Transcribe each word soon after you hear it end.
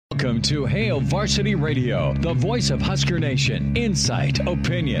Welcome to Hail Varsity Radio, the voice of Husker Nation. Insight,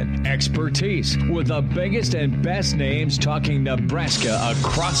 opinion, expertise, with the biggest and best names talking Nebraska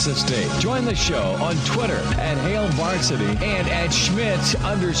across the state. Join the show on Twitter at Hail Varsity and at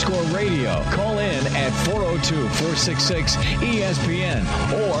Schmidt_radio. Call in at 402-466-ESPN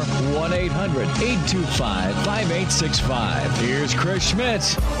or 1-800-825-5865. Here's Chris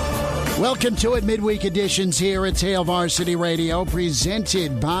Schmidt. Welcome to it, midweek editions here at Hail Varsity Radio,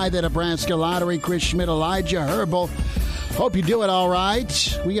 presented by the Nebraska Lottery. Chris Schmidt, Elijah Herbel. Hope you do it all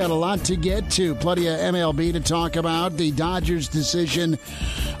right. We got a lot to get to. Plenty of MLB to talk about. The Dodgers' decision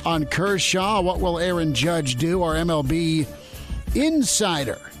on Kershaw. What will Aaron Judge do? Our MLB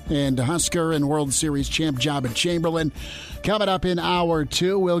insider. And Husker and World Series champ Joba Chamberlain. Coming up in hour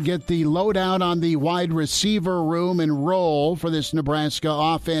two, we'll get the lowdown on the wide receiver room and role for this Nebraska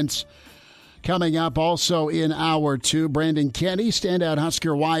offense. Coming up also in hour two, Brandon Kinnie, standout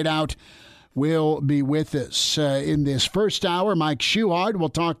Husker wideout, will be with us. In this first hour, Mike Schuchart will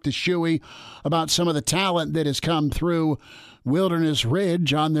talk to Shuey about some of the talent that has come through Wilderness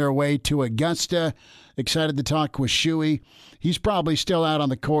Ridge on their way to Augusta. Excited to talk with Shuey. He's probably still out on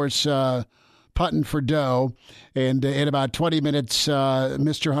the course putting for dough. And in about 20 minutes,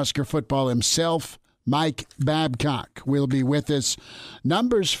 Mr. Husker football himself, Mike Babcock, will be with us.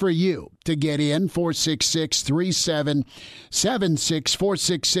 Numbers for you to get in, 466-3776,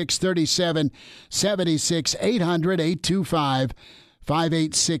 466-3776,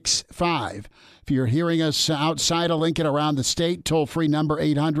 800-825-5865. If you're hearing us outside of Lincoln, around the state, toll-free number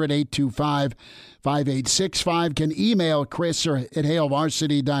 800-825-5865. Can email Chris at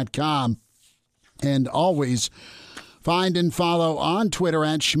hailvarsity.com. And always find and follow on Twitter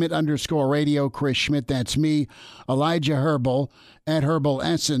at Schmidt_radio. Chris Schmidt, that's me. Elijah Herbel at Herbal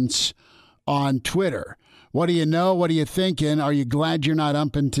Essence on Twitter. What do you know? What are you thinking? Are you glad you're not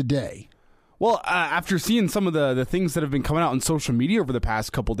umping today? Well, after seeing some of the things that have been coming out on social media over the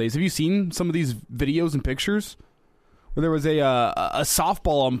past couple of days, have you seen some of these videos and pictures? Where there was a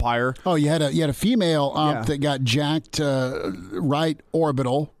softball umpire. Oh, you had a female ump that got jacked, right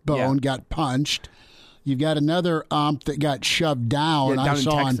orbital bone, got punched. You've got another ump that got shoved down. I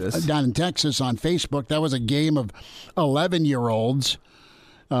saw down in Texas on Facebook. That was a game of 11-year-olds.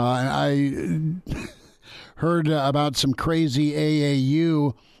 I heard about some crazy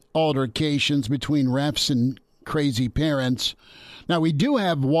AAU altercations between refs and crazy parents. Now, we do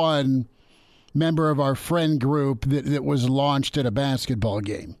have one member of our friend group that was launched at a basketball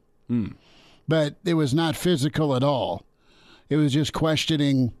game. But it was not physical at all. It was just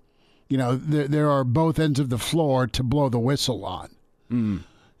questioning, there are both ends of the floor to blow the whistle on.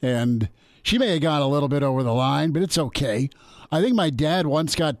 And she may have gone a little bit over the line, but it's okay. I think my dad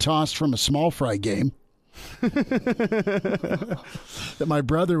once got tossed from a small fry game that my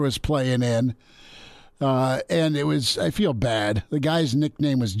brother was playing in. And it was, I feel bad. The guy's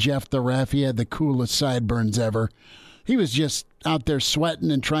nickname was Jeff the Ref. He had the coolest sideburns ever. He was just out there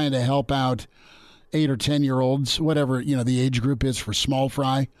sweating and trying to help out 8 or 10-year-olds, whatever, the age group is for small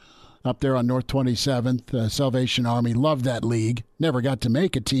fry, up there on North 27th, Salvation Army. Loved that league. Never got to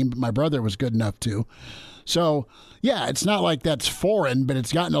make a team, but my brother was good enough to. So, yeah, it's not like that's foreign, but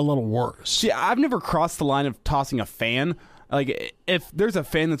it's gotten a little worse. See, I've never crossed the line of tossing a fan. Like, if there's a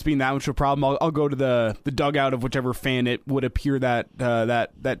fan that's being that much of a problem, I'll go to the dugout of whichever fan it would appear that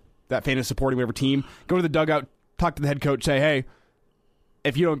fan is supporting whatever team. Go to the dugout, talk to the head coach, say, hey,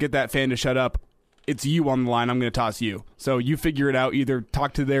 if you don't get that fan to shut up, it's you on the line. I'm going to toss you. So you figure it out. Either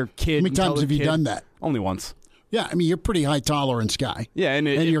talk to their kid. How many times have you done that? Only once. Yeah, I mean, you're pretty high tolerance guy. Yeah, and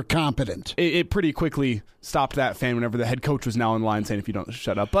you're competent. It pretty quickly stopped that fan whenever the head coach was now in line saying, if you don't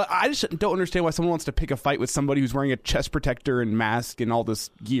shut up. But I just don't understand why someone wants to pick a fight with somebody who's wearing a chest protector and mask and all this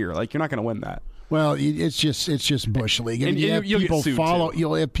gear. Like, you're not going to win that. Well, it's just Bush League. And you'll get sued too.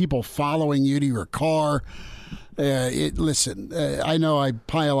 You'll have people following you to your car. Listen, I know I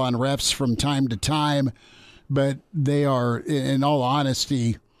pile on refs from time to time, but they are, in all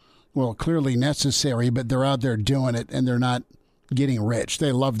honesty, well, clearly necessary, but they're out there doing it, and they're not getting rich.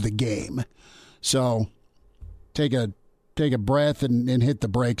 They love the game. So take a breath and hit the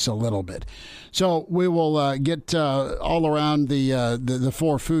brakes a little bit. So we will get all around the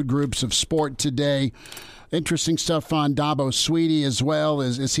four food groups of sport today. Interesting stuff on Dabo Sweetie as well.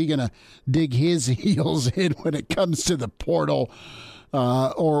 Is he going to dig his heels in when it comes to the portal?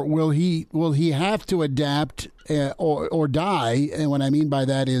 Or will he have to adapt or die? And what I mean by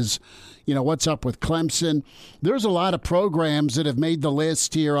that is, what's up with Clemson? There's a lot of programs that have made the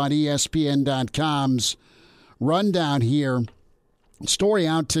list here on ESPN.com's rundown here Story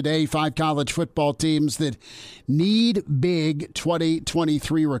out today, 5 college football teams that need big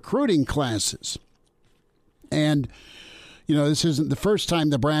 2023 recruiting classes. And, this isn't the first time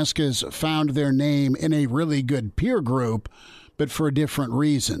Nebraska's found their name in a really good peer group, but for different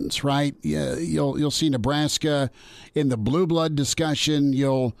reasons, right? You'll see Nebraska in the blue blood discussion.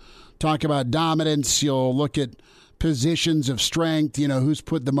 You'll talk about dominance. You'll look at positions of strength, who's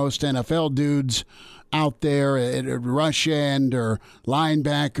put the most NFL dudes out there at rush end or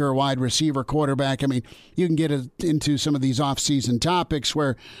linebacker, wide receiver, quarterback. I mean, you can get into some of these off-season topics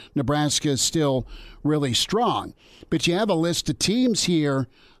where Nebraska is still really strong. But you have a list of teams here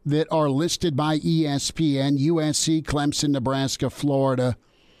that are listed by ESPN: USC, Clemson, Nebraska, Florida,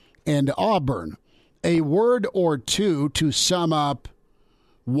 and Auburn. A word or two to sum up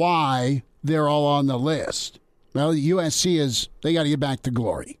why they're all on the list. Well, USC they got to get back to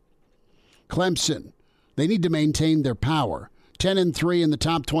glory. Clemson, they need to maintain their power. 10-3 in the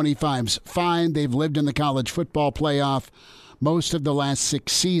top 25's fine. They've lived in the college football playoff most of the last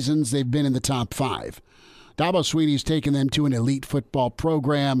 6 seasons. They've been in the top 5. Dabo Swinney's taken them to an elite football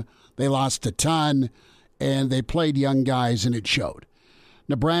program. They lost a ton, and they played young guys, and it showed.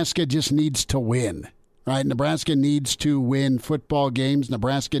 Nebraska just needs to win, right? Nebraska needs to win football games.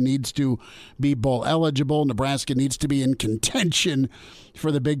 Nebraska needs to be bowl eligible. Nebraska needs to be in contention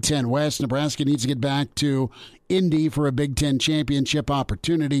for the Big Ten West. Nebraska needs to get back to Indy for a Big Ten championship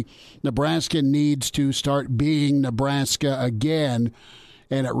opportunity. Nebraska needs to start being Nebraska again.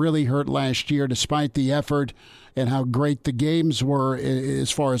 And it really hurt last year, despite the effort and how great the games were as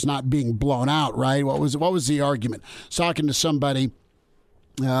far as not being blown out, right? What was the argument? I was talking to somebody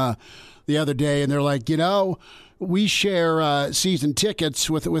the other day, and they're like, we share season tickets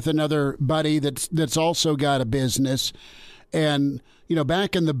with another buddy that's also got a business. And,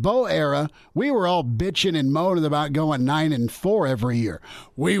 back in the Bo era, we were all bitching and moaning about going 9-4 every year.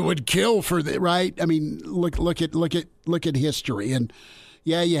 We would kill for the right. I mean, look at history. And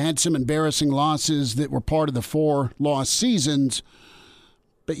yeah, you had some embarrassing losses that were part of the 4 lost seasons,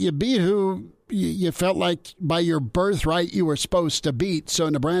 but you beat who you felt like by your birthright you were supposed to beat. So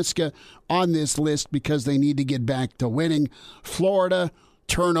Nebraska on this list because they need to get back to winning. Florida,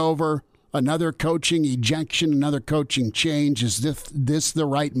 turnover, another coaching ejection, another coaching change. Is this the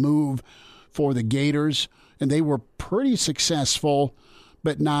right move for the Gators? And they were pretty successful,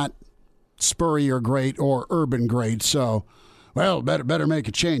 but not Spurrier great or Urban great. So, well, better make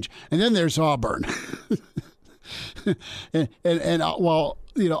a change. And then there's Auburn.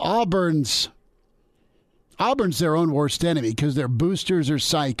 Auburn's their own worst enemy because their boosters are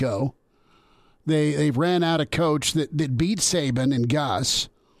psycho. They ran out a coach that beat Saban and Gus.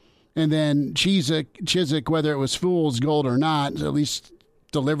 And then Chiswick, whether it was fool's gold or not, at least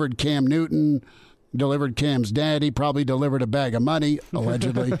delivered Cam Newton, delivered Cam's daddy, probably delivered a bag of money,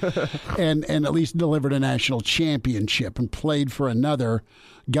 allegedly, and at least delivered a national championship and played for another.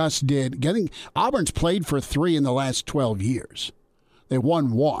 Gus did. Auburn's played for 3 in the last 12 years. They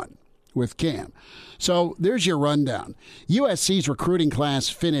won 1 with Cam. So there's your rundown. USC's recruiting class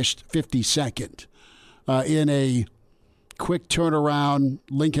finished 52nd in a quick turnaround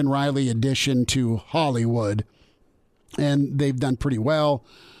Lincoln Riley addition to Hollywood, and they've done pretty well.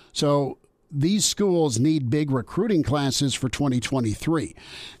 So these schools need big recruiting classes for 2023.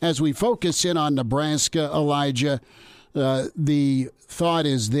 As we focus in on Nebraska, Elijah, the thought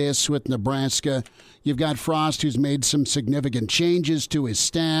is this with Nebraska. You've got Frost, who's made some significant changes to his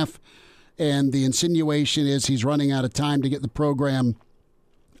staff, and the insinuation is he's running out of time to get the program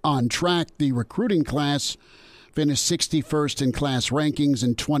on track. The recruiting class finished 61st in class rankings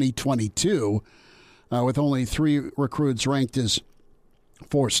in 2022, with only 3 recruits ranked as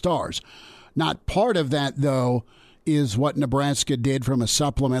 4 stars. Not part of that, though, is what Nebraska did from a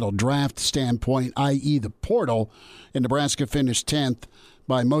supplemental draft standpoint, i.e. the portal, and Nebraska finished 10th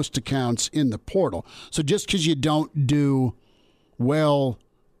by most accounts in the portal. So just because you don't do well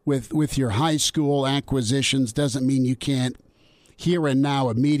with your high school acquisitions doesn't mean you can't here and now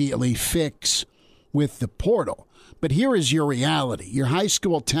immediately fix with the portal. But here is your reality. Your high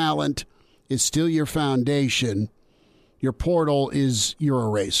school talent is still your foundation. Your portal is your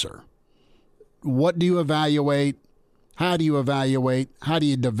eraser. What do you evaluate? How do you evaluate? How do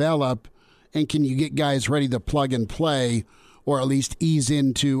you develop? And can you get guys ready to plug and play or at least ease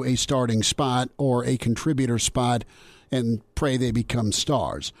into a starting spot or a contributor spot and pray they become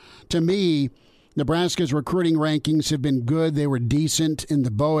stars? To me, Nebraska's recruiting rankings have been good. They were decent in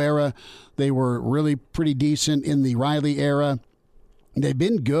the Bo era. They were really pretty decent in the Riley era. They've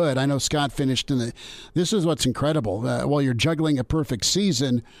been good. I know Scott finished in the... This is what's incredible. While you're juggling a perfect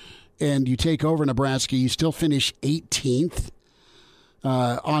season and you take over Nebraska, you still finish 18th.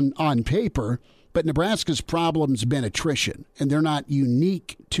 on paper. But Nebraska's problem's been attrition, and they're not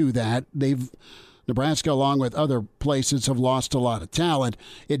unique to that. Nebraska, along with other places, have lost a lot of talent.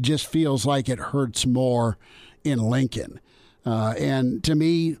 It just feels like it hurts more in Lincoln. And to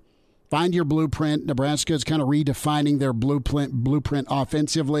me, find your blueprint. Nebraska is kind of redefining their blueprint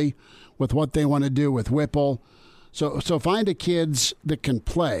offensively with what they want to do with Whipple. So find a kids that can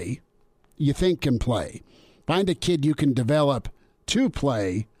play, you think can play. Find a kid you can develop to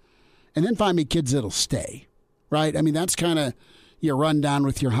play, and then find me kids that'll stay, right? I mean, that's kind of your rundown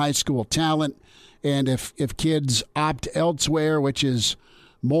with your high school talent. And if kids opt elsewhere, which is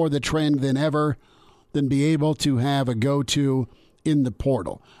more the trend than ever, then be able to have a go-to in the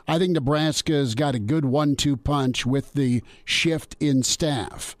portal. I think Nebraska's got a good 1-2 punch with the shift in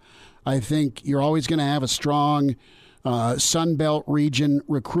staff. I think you're always going to have a strong Sun Belt region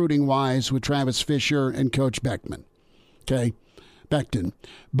recruiting-wise with Travis Fisher and Coach Beckton.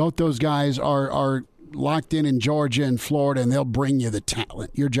 Both those guys are locked in Georgia and Florida, and they'll bring you the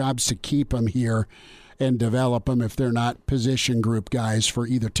talent. Your job's to keep them here and develop them if they're not position group guys for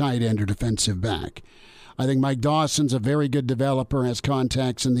either tight end or defensive back. I think Mike Dawson's a very good developer, has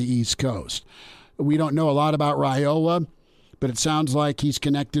contacts in the East Coast. We don't know a lot about Raiola, but it sounds like he's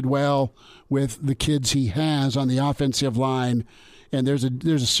connected well with the kids he has on the offensive line, and there's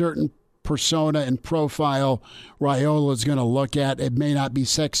a certain persona and profile Raiola is going to look at. It may not be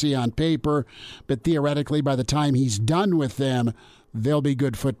sexy on paper, but theoretically, by the time he's done with them, they'll be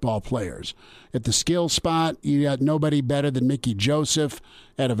good football players. At the skill spot, you got nobody better than Mickey Joseph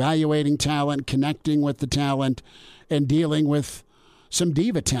at evaluating talent, connecting with the talent, and dealing with some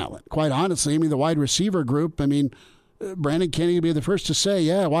diva talent. Quite honestly, I mean, the wide receiver group, Brandon Kinnie would be the first to say,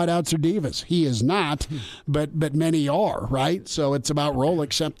 yeah, wideouts are divas. He is not, but many are, right? So it's about role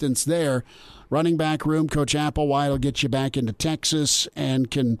acceptance there. Running back room, Coach Applewhite will get you back into Texas and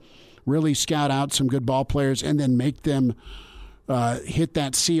can really scout out some good ball players and then make them hit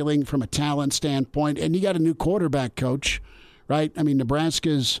that ceiling from a talent standpoint. And you got a new quarterback coach, right? I mean,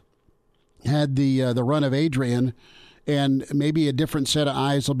 Nebraska's had the run of Adrian, and maybe a different set of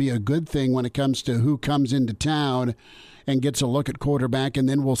eyes will be a good thing when it comes to who comes into town and gets a look at quarterback, and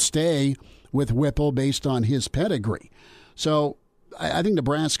then we'll stay with Whipple based on his pedigree. So I think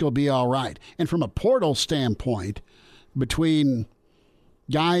Nebraska will be all right. And from a portal standpoint, between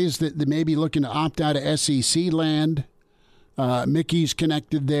guys that may be looking to opt out of SEC land, Mickey's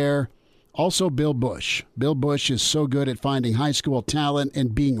connected there. Also, Bill Bush. Bill Bush is so good at finding high school talent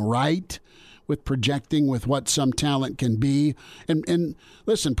and being right with projecting with what some talent can be. And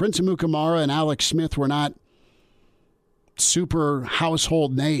listen, Prince Amukamara and Alex Smith were not super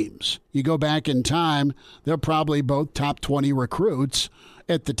household names. You go back in time, they're probably both top 20 recruits.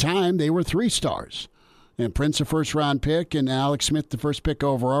 At the time, they were 3 stars. And Prince, a first-round pick, and Alex Smith, the first pick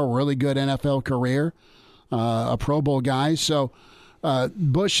overall, really good NFL career, a Pro Bowl guy. So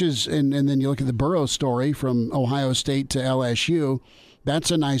Bush is, and then you look at the Burrow story from Ohio State to LSU.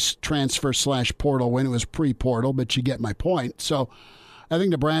 That's a nice transfer / portal win. It was pre-portal, but you get my point. So I think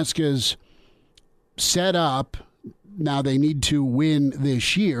Nebraska's set up. Now they need to win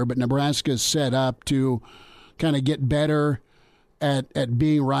this year, but Nebraska's set up to kind of get better at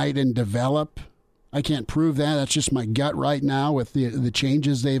being right and develop. I can't prove that. That's just my gut right now with the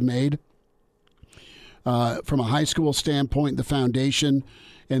changes they've made. From a high school standpoint, the foundation,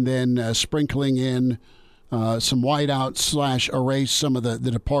 and then sprinkling in some whiteout / erase some of the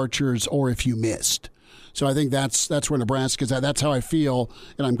departures, or if you missed. So I think that's where Nebraska's at. That's how I feel,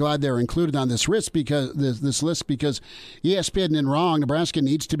 and I'm glad they're included on this list because ESPN isn't wrong. Nebraska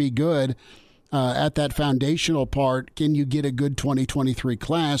needs to be good at that foundational part. Can you get a good 2023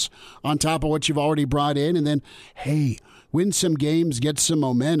 class on top of what you've already brought in, and then win some games, get some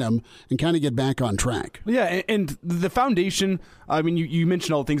momentum, and kind of get back on track. Yeah, and the foundation, I mean, you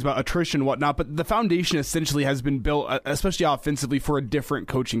mentioned all the things about attrition and whatnot, but the foundation essentially has been built, especially offensively, for a different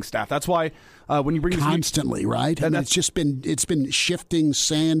coaching staff. That's why when you bring constantly, right? It's been shifting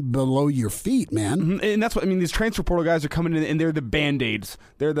sand below your feet, man. And that's what I mean. These transfer portal guys are coming in, and they're the Band-Aids.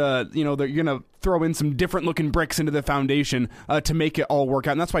 They're you're gonna throw in some different looking bricks into the foundation to make it all work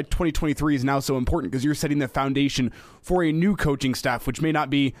out. And that's why 2023 is now so important, because you're setting the foundation for a new coaching staff, which may not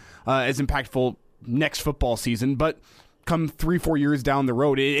be as impactful next football season, but come 3-4 years down the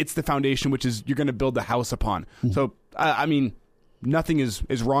road, it's the foundation which is you're going to build the house upon. So, I mean, nothing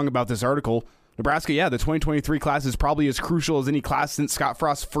is wrong about this article. Nebraska, the 2023 class is probably as crucial as any class since Scott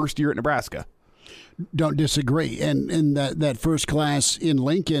Frost's first year at Nebraska. Don't disagree. And that first class in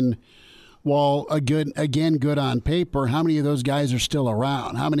Lincoln, while good on paper, how many of those guys are still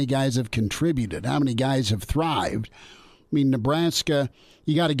around? How many guys have contributed? How many guys have thrived? mean, Nebraska,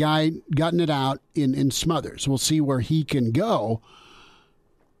 you got a guy gutting it out in Smothers. We'll see where he can go.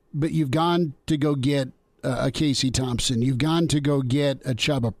 But you've gone to go get a Casey Thompson. You've gone to go get a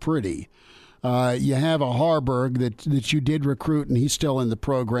Chubba Pretty. You have a Harburg that you did recruit, and he's still in the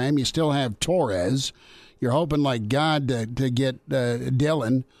program. You still have Torres. You're hoping like God to get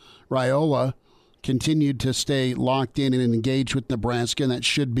Dylan Raiola continued to stay locked in and engaged with Nebraska,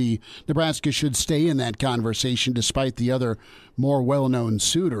 and Nebraska should stay in that conversation despite the other more well-known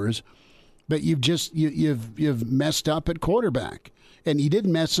suitors. But you've messed up at quarterback, and you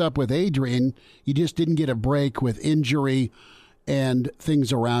didn't mess up with Adrian. You just didn't get a break with injury and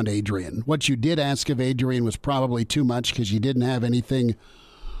things around Adrian. What you did ask of Adrian was probably too much because you didn't have anything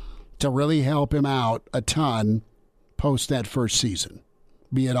to really help him out a ton post that first season,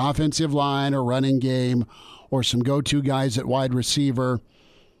 be it offensive line or running game or some go-to guys at wide receiver.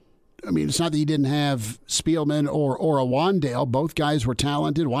 I mean, it's not that you didn't have Spielman or a Wandale. Both guys were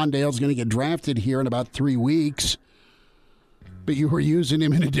talented. Wandale's going to get drafted here in about 3 weeks. But you were using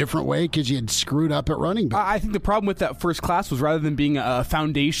him in a different way because you had screwed up at running back. I think the problem with that first class was rather than being a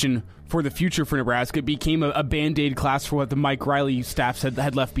foundation for the future for Nebraska, it became a Band-Aid class for what the Mike Riley staff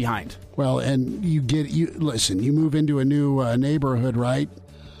had left behind. Well, and you move into a new neighborhood, right?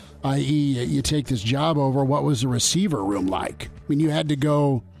 I.e., you take this job over. What was the receiver room like? I mean, you had to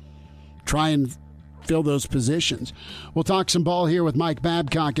go try and fill those positions. We'll talk some ball here with Mike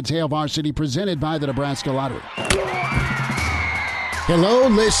Babcock. It's Hail Varsity, presented by the Nebraska Lottery. Hello,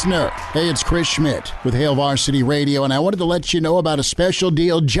 listener. Hey, it's Chris Schmidt with Hail Varsity Radio, and I wanted to let you know about a special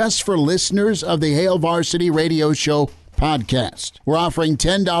deal just for listeners of the Hail Varsity Radio Show podcast. We're offering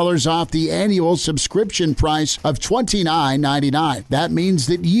 $10 off the annual subscription price of $29.99. That means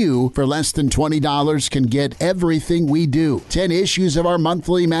that you, for less than $20, can get everything we do. 10 issues of our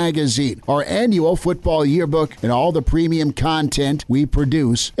monthly magazine, our annual football yearbook, and all the premium content we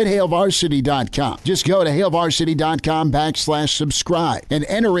produce at HailVarsity.com. Just go to HailVarsity.com/subscribe and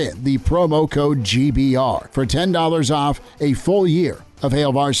enter in the promo code GBR for $10 off a full year of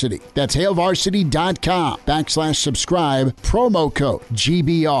Hail Varsity. That's HailVarsity.com/subscribe, promo code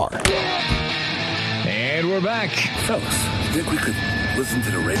GBR. And we're back. Fellas, think we could listen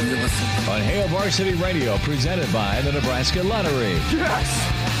to the radio on Hail Varsity Radio, presented by the Nebraska Lottery.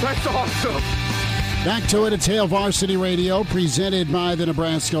 Yes! That's awesome! Back to it. It's Hail Varsity Radio, presented by the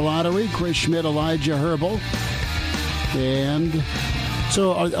Nebraska Lottery. Chris Schmidt, Elijah Herbel. And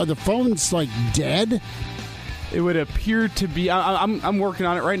so are the phones, like, dead? It would appear to be. I'm working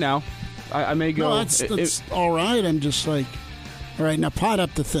on it right now. I may go. No, that's all right. I'm just like, all right, now pot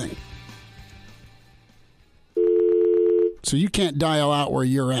up the thing. So you can't dial out where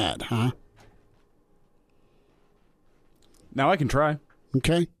you're at, huh? Now I can try.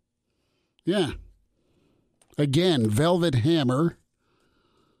 Okay. Yeah. Again, Velvet Hammer,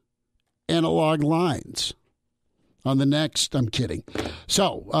 analog lines. On the next, I'm kidding.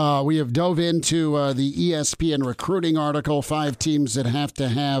 So we have dove into the ESPN recruiting article, 5 teams that have to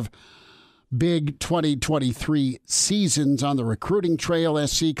have big 2023 seasons on the recruiting trail: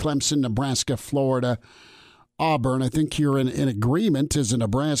 SC, Clemson, Nebraska, Florida, Auburn. I think you're in agreement as a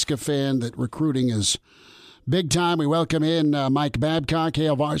Nebraska fan that recruiting is big time. We welcome in Mike Babcock,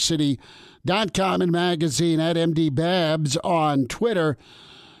 HailVarsity.com and magazine at MD Babs on Twitter.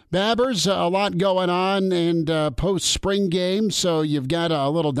 Babbers, a lot going on and post-spring game, so you've got a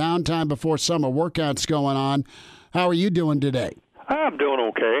little downtime before summer workouts going on. How are you doing today? I'm doing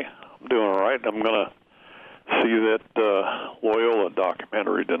okay. I'm doing all right. I'm going to see that Loyola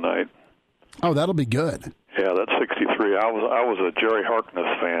documentary tonight. Oh, that'll be good. Yeah, that's 63. I was a Jerry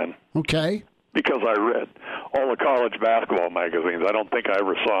Harkness fan. Okay. Because I read all the college basketball magazines. I don't think I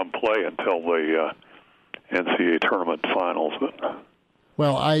ever saw him play until the NCAA tournament finals. But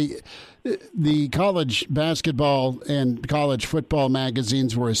well, the college basketball and college football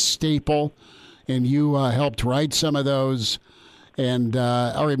magazines were a staple, and you helped write some of those. And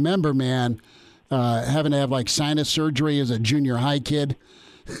I remember, man, having to have like sinus surgery as a junior high kid.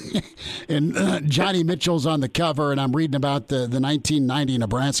 And Johnny Mitchell's on the cover, and I'm reading about the 1990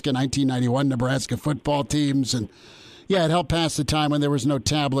 Nebraska, 1991 Nebraska football teams. And, yeah, it helped pass the time when there was no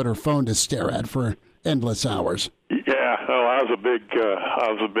tablet or phone to stare at for endless hours. Yeah, well, I was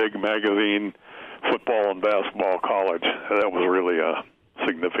a big magazine, football and basketball college. That was really a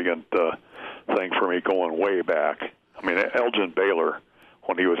significant thing for me going way back. I mean, Elgin Baylor,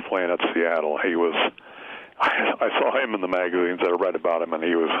 when he was playing at Seattle, I saw him in the magazines. I read about him, and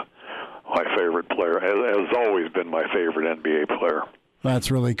he was my favorite player. Has always been my favorite NBA player.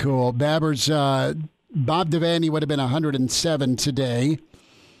 That's really cool. Babbers, Bob Devaney would have been 107 today.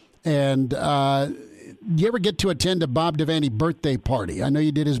 And you ever get to attend a Bob Devaney birthday party? I know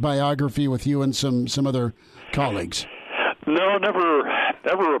you did his biography with you and some other colleagues. No, never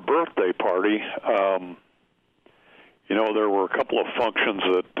a birthday party. There were a couple of functions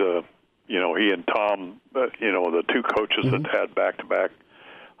that, he and Tom, the two coaches that had back-to-back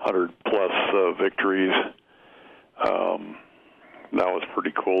 100-plus victories. That was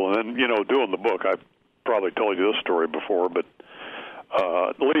pretty cool. And then, doing the book, I probably told you this story before, but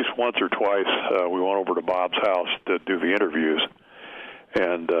at least once or twice we went over to Bob's house to do the interviews.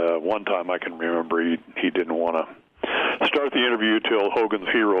 And one time I can remember he didn't want to start the interview till Hogan's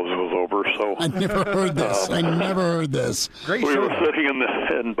Heroes was over. So I never heard this. I never heard this. Great we show. were sitting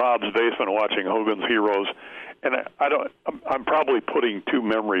in Bob's basement watching Hogan's Heroes, and I'm probably putting two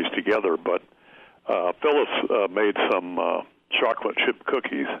memories together, but Phyllis made some chocolate chip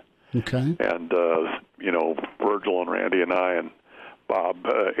cookies. Okay. And Virgil and Randy and I and Bob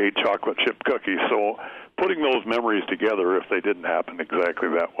ate chocolate chip cookies. So putting those memories together, if they didn't happen exactly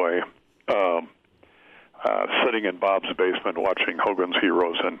that way, sitting in Bob's basement watching Hogan's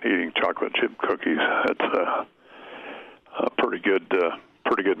Heroes and eating chocolate chip cookies, it's a pretty good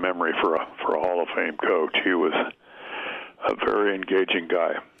memory for a Hall of Fame coach. He was a very engaging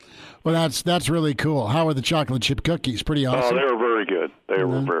guy. Well, that's really cool. How are the chocolate chip cookies? Pretty awesome. Oh, they were very good. They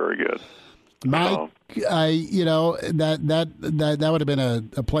were very good. Mike, that would have been a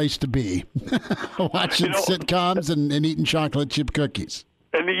place to be, watching sitcoms and eating chocolate chip cookies.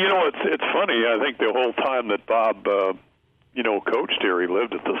 And it's funny. I think the whole time that Bob, coached here, he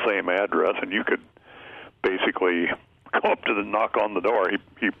lived at the same address, and you could basically go up to the knock on the door.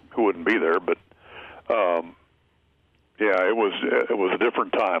 He wouldn't be there, but it was a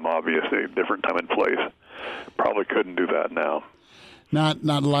different time. Obviously, a different time and place. Probably couldn't do that now. Not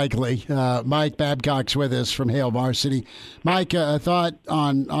likely. Mike Babcock's with us from Hale Varsity. Mike, a thought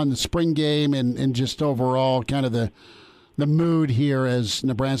on the spring game and just overall kind of the mood here as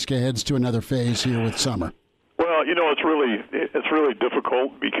Nebraska heads to another phase here with summer. Well, it's really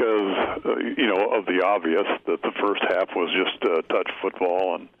difficult because of the obvious that the first half was just touch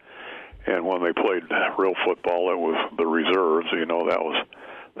football, and when they played real football, it was the reserves.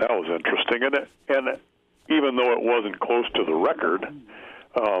 That was interesting, and even though it wasn't close to the record,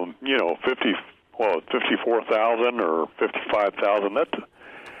 54,000 or 55,000,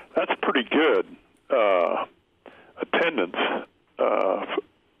 that's pretty good attendance.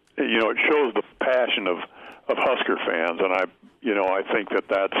 It shows the passion of Husker fans, and I think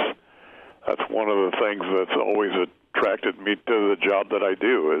that's one of the things that's always attracted me to the job that I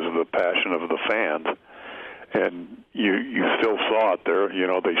do is the passion of the fans. And you still saw it there.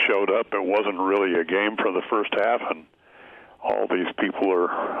 They showed up. It wasn't really a game for the first half, and all these people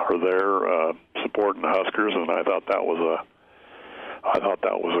are there supporting the Huskers. And I thought that was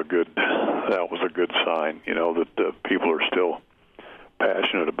a good sign. That people are still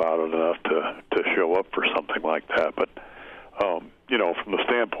passionate about it enough to show up for something like that. But from the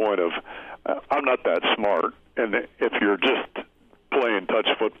standpoint of I'm not that smart, and if you're just playing touch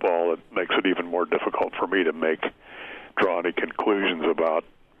football, it makes it even more difficult for me to draw any conclusions about,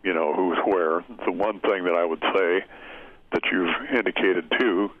 who's where. The one thing that I would say that you've indicated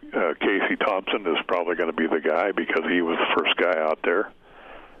too, Casey Thompson is probably going to be the guy because he was the first guy out there.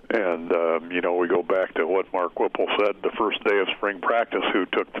 And, we go back to what Mark Whipple said the first day of spring practice, who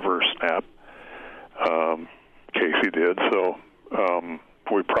took the first snap. Casey did. So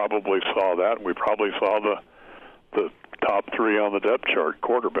we probably saw that. We probably saw the top three on the depth chart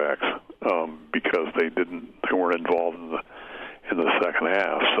quarterbacks because they weren't involved in the second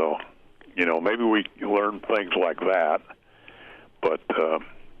half. So maybe we learned things like that, but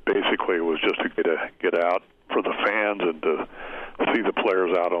basically it was just to get out for the fans and to see the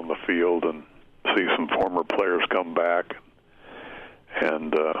players out on the field and see some former players come back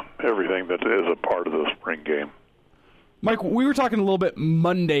and everything that is a part of the spring game. Mike, we were talking a little bit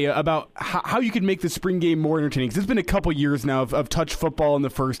Monday about how you could make the spring game more entertaining. 'Cause it's been a couple years now of touch football in the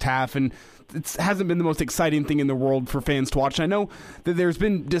first half, and it hasn't been the most exciting thing in the world for fans to watch. And I know that there's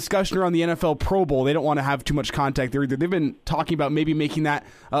been discussion around the NFL Pro Bowl. They don't want to have too much contact there either. They've been talking about maybe making that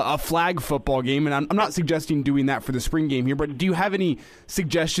a flag football game, and I'm not suggesting doing that for the spring game here, but do you have any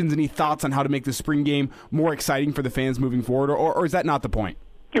suggestions, any thoughts on how to make the spring game more exciting for the fans moving forward, or is that not the point?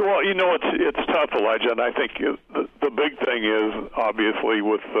 Well, it's tough, Elijah, and I think the big thing is obviously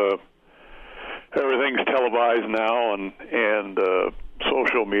with everything's televised now and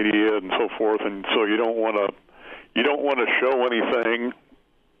social media and so forth, and so you don't want to show anything,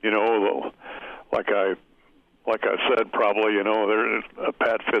 like I said, probably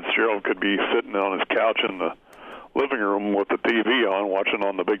Pat Fitzgerald could be sitting on his couch in the living room with the TV on, watching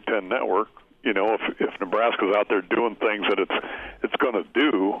on the Big Ten Network, if Nebraska's out there doing things that it's going to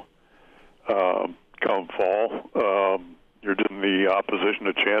do come fall, you're giving the opposition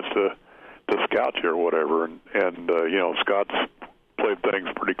a chance to scout you or whatever. And Scott's played things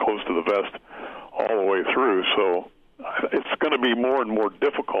pretty close to the vest all the way through. So it's going to be more and more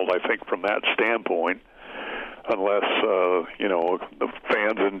difficult, I think, from that standpoint, unless, the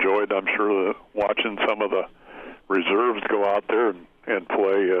fans enjoyed, I'm sure, watching some of the reserves go out there and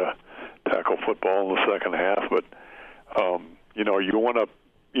play tackle football in the second half. But, you want to,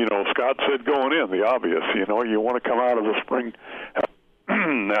 Scott said going in, the obvious, you want to come out of the spring.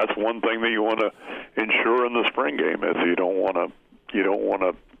 That's one thing that you want to ensure in the spring game is you don't want to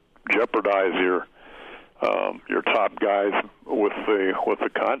jeopardize your top guys with the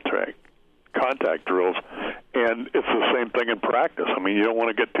contact drills. And it's the same thing in practice. I mean, you don't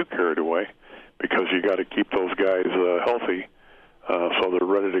want to get too carried away because you got to keep those guys healthy so they're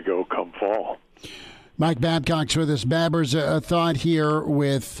ready to go come fall. Mike Babcock's with us. Babbers, a thought here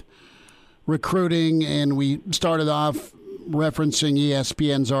with recruiting, and we started off referencing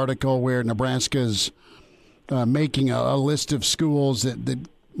ESPN's article where Nebraska's making a list of schools that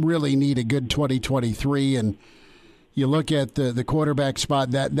really need a good 2023, and you look at the quarterback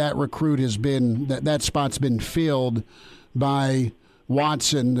spot, that recruit has been that spot's been filled by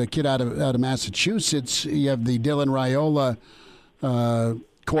Watson, the kid out of Massachusetts. You have the Dylan Raiola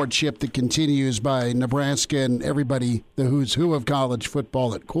courtship that continues by Nebraska and everybody, the who's who of college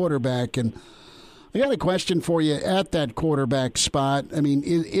football at quarterback. And I got a question for you at that quarterback spot. I mean,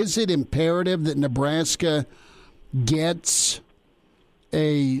 is it imperative that Nebraska gets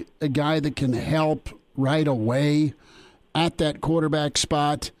a guy that can help right away at that quarterback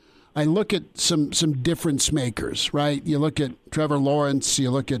spot? I look at some difference makers, right? You look at Trevor Lawrence,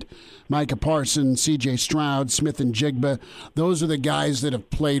 you look at Micah Parsons, C.J. Stroud, Smith and Jigba. Those are the guys that have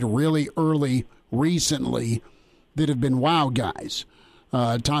played really early recently that have been wow guys.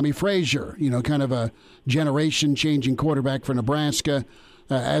 Tommy Frazier, kind of a generation-changing quarterback for Nebraska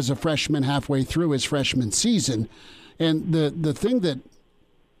as a freshman halfway through his freshman season. And the thing that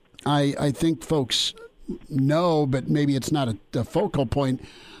I think folks know, but maybe it's not a focal point,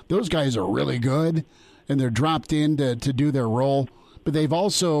 those guys are really good, and they're dropped in to do their role. But they've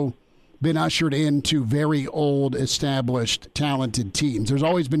also been ushered into very old, established, talented teams. There's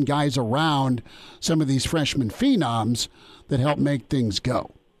always been guys around some of these freshman phenoms that help make things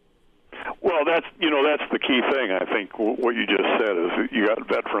go. Well, that's the key thing. I think what you just said is you got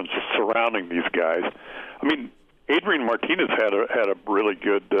veterans surrounding these guys. I mean, Adrian Martinez had a really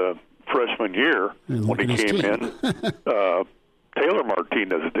good freshman year when he came in. Taylor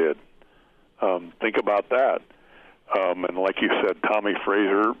Martinez did. Think about that. And like you said, Tommy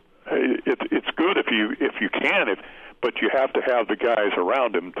Frazier. It's good if you can, but you have to have the guys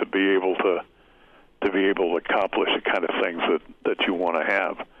around him to be able to accomplish the kind of things that you want to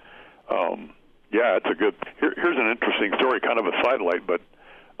have. It's a good. Here's an interesting story, kind of a sidelight, but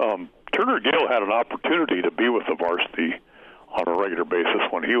Turner Gill had an opportunity to be with the varsity on a regular basis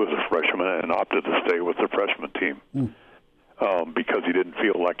when he was a freshman and opted to stay with the freshman team because he didn't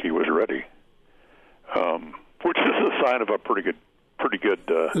feel like he was ready, which is a sign of a pretty good.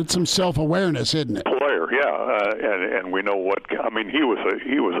 It's some self-awareness, isn't it? Player, yeah, and we know what. I mean, he was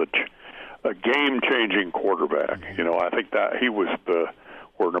a game-changing quarterback. I think that he was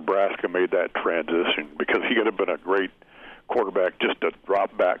where Nebraska made that transition because he could have been a great quarterback, just a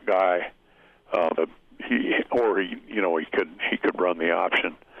drop-back guy. He could run the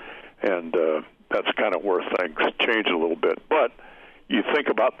option, and that's kind of where things changed a little bit. But you think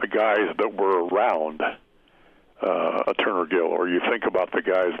about the guys that were around a Turner Gill, or you think about the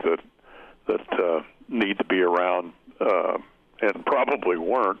guys that need to be around and probably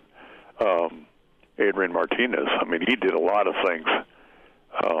weren't. Adrian Martinez. I mean, he did a lot of things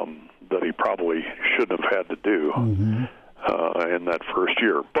that he probably shouldn't have had to do in that first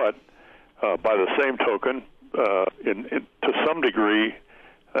year. But by the same token, to some degree,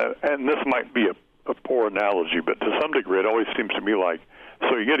 and this might be a poor analogy, but to some degree, it always seems to me like,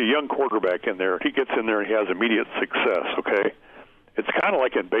 so you get a young quarterback in there, he gets in there and he has immediate success, okay? It's kind of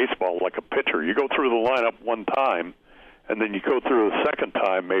like in baseball, like a pitcher. You go through the lineup one time, and then you go through the second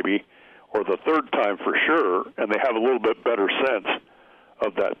time maybe, or the third time for sure, and they have a little bit better sense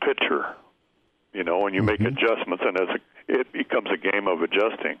of that pitcher, and you make adjustments, and it becomes a game of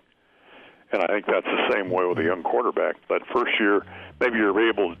adjusting. And I think that's the same way with a young quarterback. That first year, maybe you're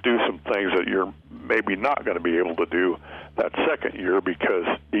able to do some things that you're maybe not going to be able to do that second year because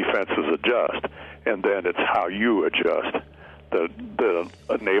defenses adjust. And then it's how you adjust that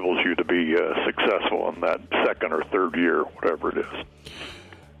enables you to be successful in that second or third year, whatever it is.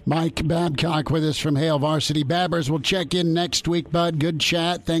 Mike Babcock with us from Hale Varsity. Babbers, will check in next week, bud. Good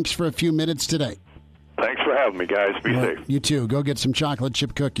chat. Thanks for a few minutes today. Thanks for having me, guys. Be safe. You too. Go get some chocolate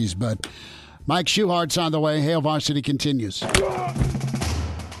chip cookies, bud. Mike Schuchart's on the way. Hale Varsity continues.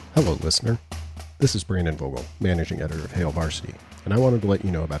 Hello, listener. This is Brandon Vogel, managing editor of Hale Varsity, and I wanted to let you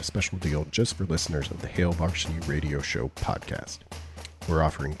know about a special deal just for listeners of the Hale Varsity Radio Show podcast. We're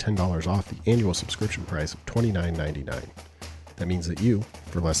offering $10 off the annual subscription price of $29.99. That means that you,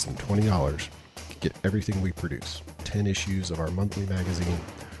 for less than $20, can get everything we produce, 10 issues of our monthly magazine,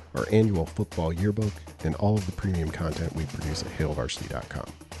 our annual football yearbook, and all of the premium content we produce at HaleVarsity.com.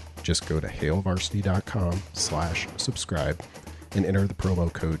 Just go to HaleVarsity.com/subscribe and enter the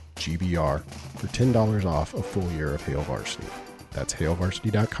promo code GBR for $10 off a full year of Hale Varsity. That's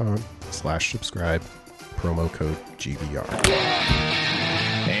HaleVarsity.com/subscribe, promo code GBR.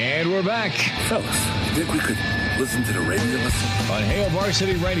 And we're back Fellas, think we could listen to the radio lesson? on Hale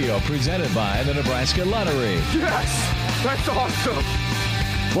Varsity Radio, presented by the Nebraska Lottery. Yes! That's awesome!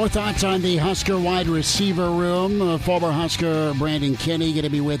 More thoughts on the Husker wide receiver room. Former Husker Brandon Kinnie going to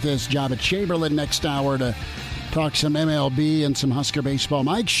be with us. Jabba Chamberlain next hour to talk some MLB and some Husker baseball.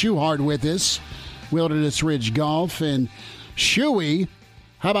 Mike Schuchart with us, Wilderness Ridge Golf. And Shuey,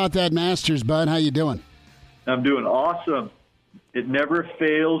 how about that Masters, bud? How you doing? I'm doing awesome. It never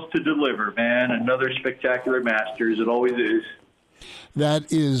fails to deliver, man. Another spectacular Masters. It always is.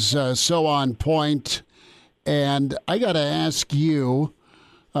 That is so on point. And I got to ask you,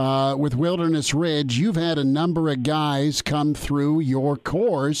 with Wilderness Ridge, you've had a number of guys come through your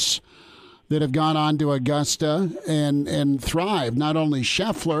course that have gone on to Augusta and thrive. Not only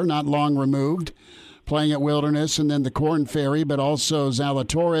Scheffler, not long removed, playing at Wilderness, and then the Corn Ferry, but also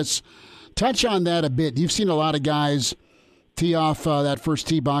Zalatoris. Touch on that a bit. You've seen a lot of guys tee off that first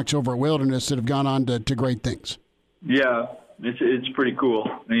tee box over at Wilderness that have gone on to great things. Yeah, it's pretty cool.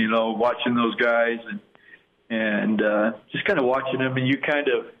 You know, watching those guys and just kind of watching them, and you kind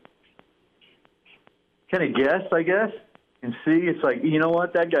of guess, I guess, and see. It's like, you know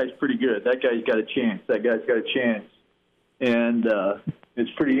what, that guy's pretty good. That guy's got a chance. That guy's got a chance. And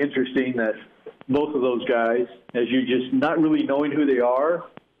it's pretty interesting that both of those guys, as you just not really knowing who they are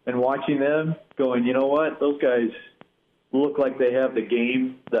and watching them, going, you know what, those guys look like they have the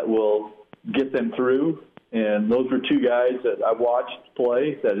game that will get them through. And those were two guys that I watched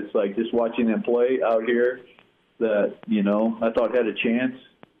play, that it's like just watching them play out here that, you know, I thought had a chance.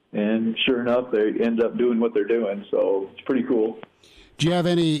 And sure enough, they end up doing what they're doing. So it's pretty cool. Do you have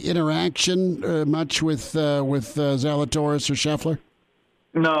any interaction much with Zalatoris or Scheffler?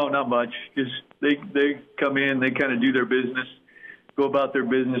 No, not much. Just they come in, they kind of do their business, go about their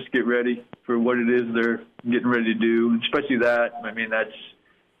business, get ready for what it is they're getting ready to do. And especially that, I mean, that's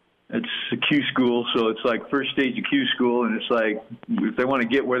a Q school, so it's like first stage of Q school, and it's like if they want to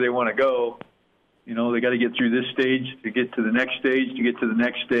get where they want to go, you know, they got to get through this stage to get to the next stage, to get to the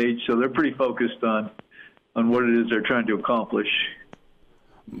next stage. So they're pretty focused on what it is they're trying to accomplish.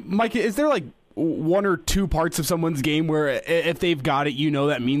 Mike, is there like one or two parts of someone's game where if they've got it, you know,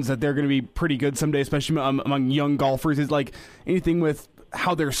 that means that they're going to be pretty good someday, especially among young golfers? Is like anything with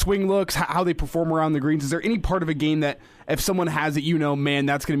how their swing looks, how they perform around the greens? Is there any part of a game that if someone has it, you know, man,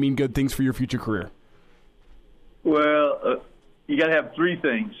 that's going to mean good things for your future career? Well, you got to have three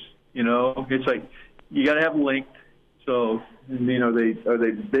things. You know, it's like you got to have length. So, you know, are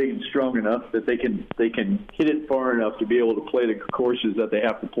they big and strong enough that they can hit it far enough to be able to play the courses that they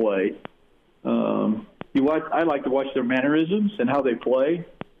have to play. I like to watch their mannerisms and how they play.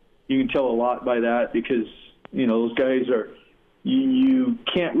 You can tell a lot by that because, you know, those guys are you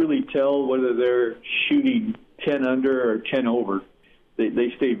can't really tell whether they're shooting 10 under or 10 over.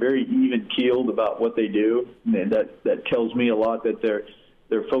 They stay very even keeled about what they do, and that tells me a lot that they're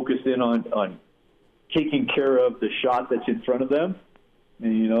focused in on taking care of the shot that's in front of them,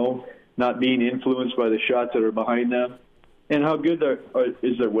 and, you know, not being influenced by the shots that are behind them. And how good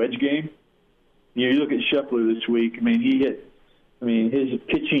is their wedge game? You know, you look at Scheffler this week. I mean, his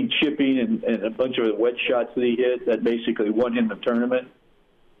pitching, chipping, and a bunch of wedge shots that he hit that basically won him the tournament.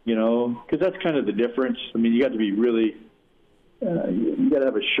 You know, because that's kind of the difference. I mean, you got to be really, you got to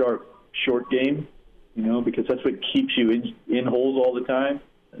have a sharp, short game. You know, because that's what keeps you in holes all the time.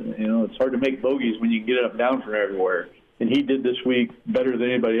 You know, it's hard to make bogeys when you can get it up down from everywhere. And he did this week better than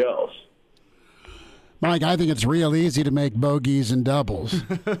anybody else. Mike, I think it's real easy to make bogeys and doubles.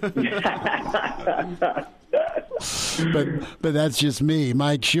 But that's just me.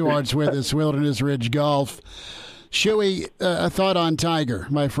 Mike Schuchart's with us, Wilderness Ridge Golf. Shuey, a thought on Tiger,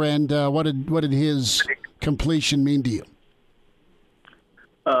 my friend. What did his completion mean to you?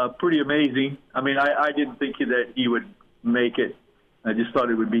 Pretty amazing. I mean, I didn't think that he would make it I just thought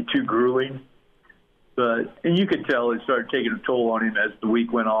it would be too grueling. And you could tell it started taking a toll on him as the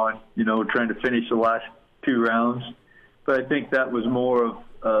week went on, trying to finish the last 2 rounds. But I think that was more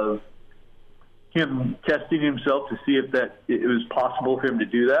of him testing himself to see if it was possible for him to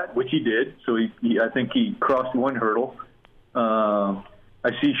do that, which he did. So I think he crossed one hurdle.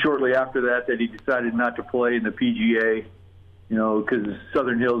 I see shortly after that he decided not to play in the PGA, because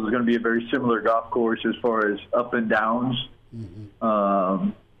Southern Hills is going to be a very similar golf course as far as up and downs. Mm-hmm.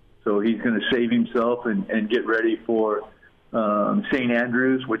 So he's going to save himself and get ready for St.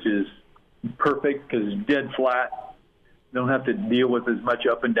 Andrews, which is perfect because it's dead flat. Don't have to deal with as much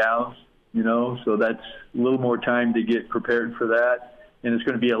up and downs, so that's a little more time to get prepared for that. And it's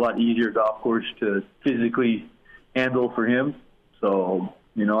going to be a lot easier golf course to physically handle for him. So,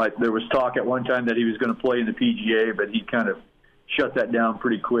 there was talk at one time that he was going to play in the PGA, but he kind of shut that down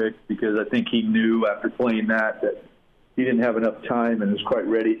pretty quick because I think he knew after playing that he didn't have enough time and was quite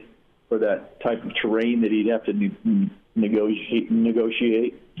ready for that type of terrain that he'd have to negotiate.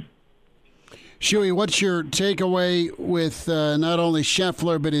 Shuey, what's your takeaway with not only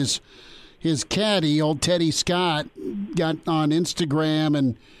Scheffler but his caddy, old Teddy Scott, got on Instagram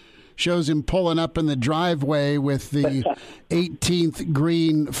and shows him pulling up in the driveway with the 18th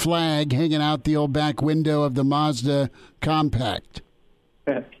green flag hanging out the old back window of the Mazda Compact?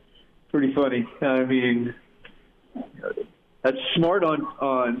 Pretty funny. I mean, that's smart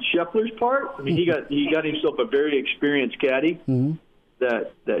on Scheffler's part. I mean, he got himself a very experienced caddy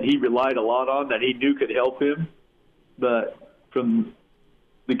that he relied a lot on, that he knew could help him. But from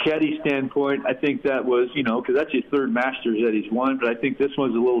the caddy standpoint, I think that was, because that's his third Masters that he's won, but I think this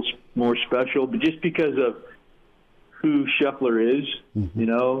one's a little more special. But just because of who Scheffler is,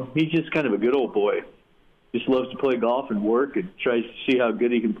 he's just kind of a good old boy. Just loves to play golf and work and tries to see how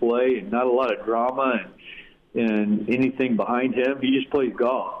good he can play, and not a lot of drama and anything behind him. He just plays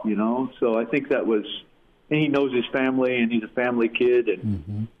golf, So I think that was, and he knows his family, and he's a family kid,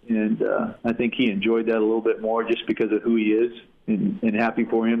 and I think he enjoyed that a little bit more just because of who he is, and happy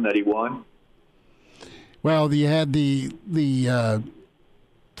for him that he won. Well, you had the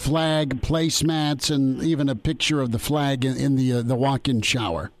flag placemats and even a picture of the flag in the walk-in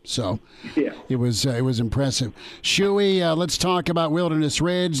shower. So yeah, it was impressive. Shuey, let's talk about Wilderness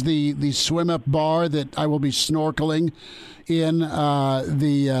Ridge, the swim-up bar that I will be snorkeling in,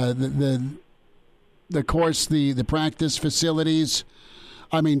 the course, the practice facilities.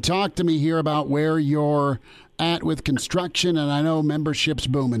 I mean, talk to me here about where you're at with construction, and I know membership's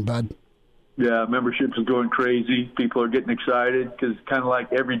booming, bud. Yeah, membership is going crazy. People are getting excited because kind of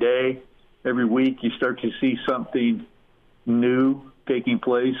like every day, every week, you start to see something new taking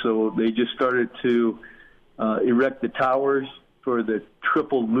place. So they just started to erect the towers for the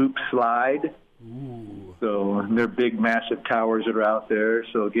triple loop slide. Ooh. So they're big, massive towers that are out there.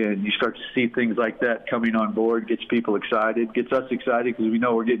 So, again, you start to see things like that coming on board, gets people excited, gets us excited because we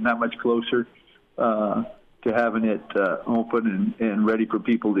know we're getting that much closer to having it open and ready for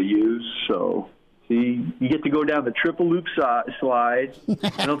people to use. So, see, you get to go down the triple loop slide.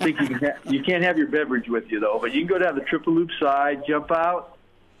 I don't think you can't have your beverage with you, though, but you can go down the triple loop slide, jump out,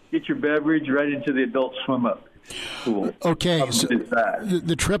 get your beverage right into the adult swim-up pool. Okay, so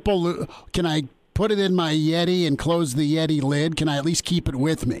the triple loop, can I put it in my Yeti and close the Yeti lid? Can I at least keep it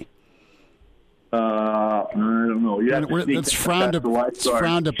with me? I don't know. It's frowned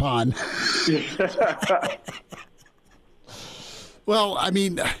upon. Well, I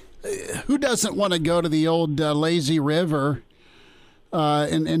mean, who doesn't want to go to the old lazy river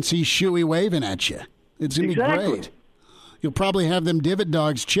and see Shuey waving at you? It's going to be great. You'll probably have them divot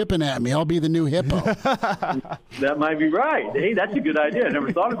dogs chipping at me. I'll be the new hippo. That might be right. Hey, that's a good idea. I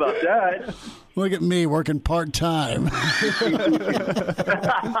never thought about that. Look at me working part-time.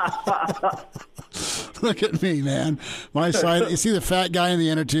 Look at me, man. My side. You see the fat guy in the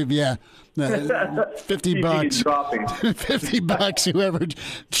inner tube? Yeah. $50. $50, whoever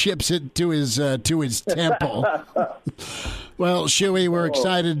chips it to his temple. Well, Shuey, we're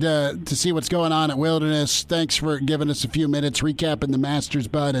excited to see what's going on at Wilderness. Thanks for giving us a few minutes recapping the Masters,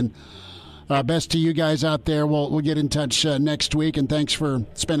 bud, and best to you guys out there. We'll get in touch next week, and thanks for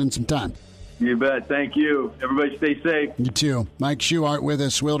spending some time. You bet. Thank you. Everybody stay safe. You too. Mike Schuchart with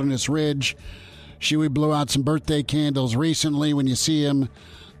us, Wilderness Ridge. Shuey blew out some birthday candles recently. When you see him,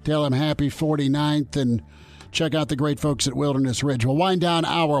 tell him happy 49th, and check out the great folks at Wilderness Ridge. We'll wind down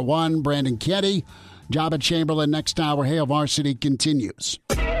hour one. Brandon Kinnie, Jabba Chamberlain. Next hour, Hail Varsity continues.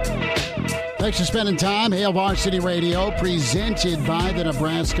 Thanks for spending time. Hail Varsity Radio, presented by the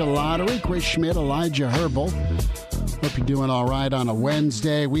Nebraska Lottery. Chris Schmidt, Elijah Herbel. Hope you're doing all right on a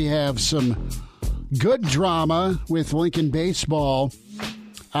Wednesday. We have some Good drama with Lincoln baseball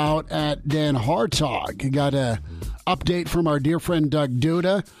out at Dan Hartog. Got a update from our dear friend Doug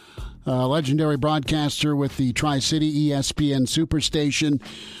Duda, legendary broadcaster with the Tri-City ESPN Superstation.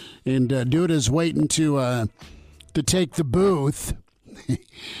 And Duda's waiting to take the booth.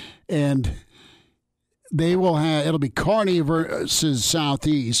 And they will have, it'll be Kearney versus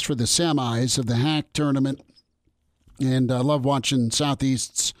Southeast for the semis of the Hack tournament. And I love watching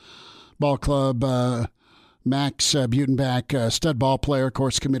Southeast's ball club. Max Butenbach, stud ball player, of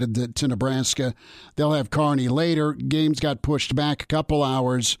course, committed to Nebraska. They'll have Kearney later. Games got pushed back a couple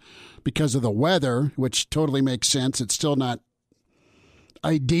hours because of the weather, which totally makes sense. It's still not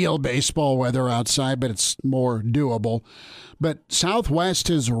ideal baseball weather outside, but it's more doable. But Southwest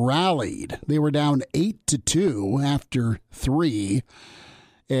has rallied. They were down 8-2 after 3,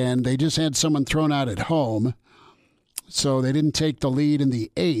 and they just had someone thrown out at home. So they didn't take the lead in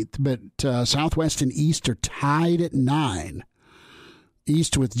the 8th, but Southwest and East are tied at 9.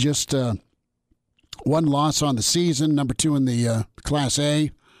 East with just one loss on the season, number 2 in the Class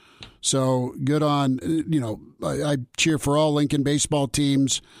A. So good on, I cheer for all Lincoln baseball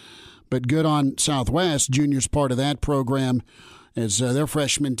teams, but good on Southwest. Junior's part of that program, as their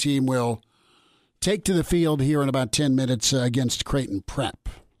freshman team will take to the field here in about 10 minutes against Creighton Prep.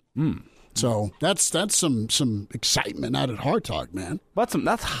 So that's some excitement out at Hartog, man.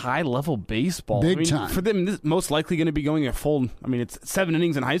 That's high level baseball. Big time for them. This is most likely going to be going a full. I mean, it's 7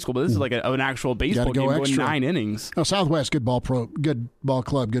 innings in high school, but this is like an actual baseball game going 9 innings. Oh, Southwest, good ball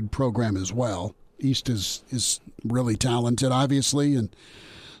club, good program as well. East is really talented, obviously, and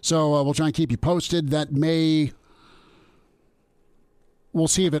so we'll try and keep you posted. We'll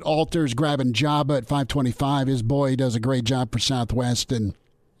see if it alters. Grabbing Jabba at 5:25. His boy does a great job for Southwest, and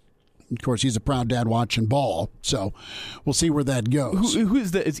of course, he's a proud dad watching ball, so we'll see where that goes. Who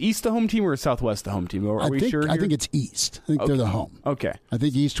is East the home team or is Southwest the home team? Are we sure? I think it's East. I think they're the home. Okay. I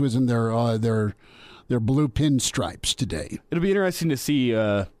think East was in their blue pinstripes today. It'll be interesting to see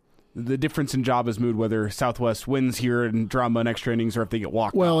the difference in Jabba's mood, whether Southwest wins here and drama and extra innings, or if they get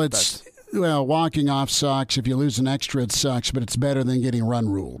walked off. Walking off sucks. If you lose an extra, it sucks, but it's better than getting run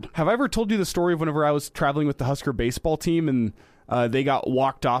ruled. Have I ever told you the story of whenever I was traveling with the Husker baseball team and they got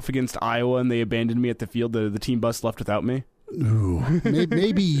walked off against Iowa and they abandoned me at the field? The team bus left without me. Ooh,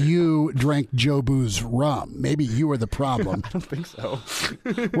 maybe you drank Jobu's rum. Maybe you were the problem. I don't think so.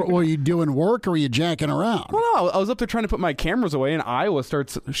 Were you doing work or were you jacking around? Well, no, I was up there trying to put my cameras away, and Iowa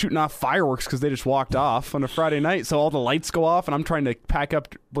starts shooting off fireworks because they just walked off on a Friday night. So all the lights go off, and I'm trying to pack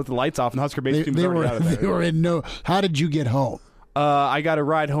up with the lights off, and the Husker baseball team's already out of there. They were in no. How did you get home? I got a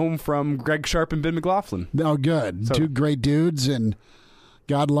ride home from Greg Sharp and Ben McLaughlin. Oh, good. So, 2 great dudes, and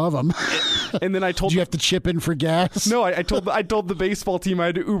God love them. And then I told. Did you have to chip in for gas? No, I told the baseball team I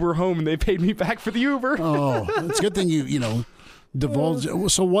had to Uber home, and they paid me back for the Uber. Oh, it's a good thing you divulge.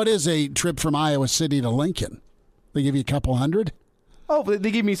 So, what is a trip from Iowa City to Lincoln? They give you a couple hundred? Oh,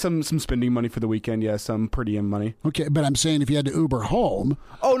 they gave me some spending money for the weekend. Yeah, some per diem money. Okay, but I'm saying if you had to Uber home.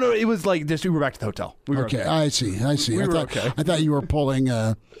 Oh no, it was like just Uber back to the hotel. We were okay. I see. We were okay. I thought you were pulling.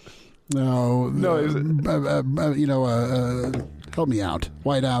 Help me out.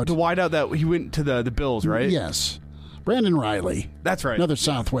 Whiteout. The whiteout that he went to the Bills, right? Yes. Brandon Riley. That's right. Another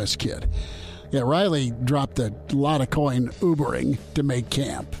Southwest kid. Yeah, Riley dropped a lot of coin Ubering to make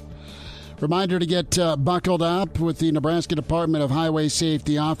camp. Reminder to get buckled up with the Nebraska Department of Highway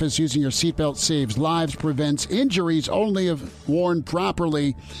Safety Office. Using your seatbelt saves lives, prevents injuries only if worn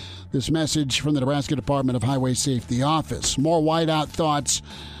properly. This message from the Nebraska Department of Highway Safety Office. More whiteout thoughts.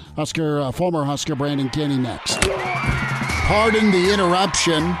 Former Husker Brandon Kinnie next. Pardon the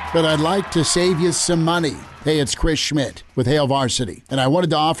interruption, but I'd like to save you some money. Hey, it's Chris Schmidt with Hail Varsity, and I wanted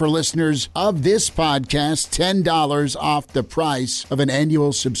to offer listeners of this podcast $10 off the price of an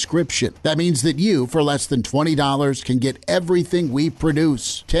annual subscription. That means that you, for less than $20, can get everything we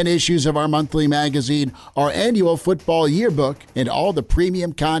produce. 10 issues of our monthly magazine, our annual football yearbook, and all the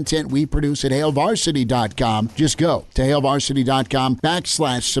premium content we produce at HailVarsity.com. Just go to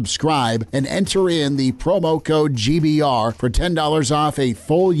HailVarsity.com/subscribe and enter in the promo code GBR for $10 off a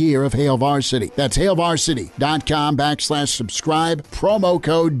full year of Hail Varsity. That's HailVarsity.com/subscribe, promo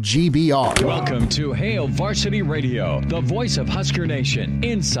code GBR. Welcome to Hail Varsity Radio, the voice of Husker Nation.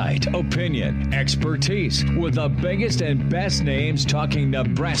 Insight, opinion, expertise, with the biggest and best names talking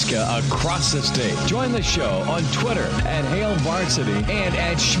Nebraska across the state. Join the show on Twitter at Hail Varsity and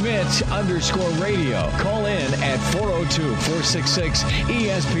at Schmidt_radio. Call in at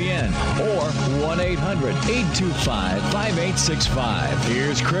 402-466-ESPN or 1-800-825-5865.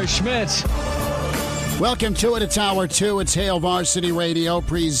 Here's Chris Schmidt. Welcome to it. It's Hour 2. It's Hail Varsity Radio,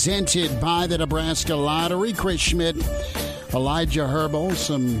 presented by the Nebraska Lottery. Chris Schmidt, Elijah Herbel.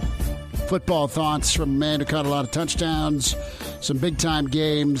 Some football thoughts from a man who caught a lot of touchdowns, some big-time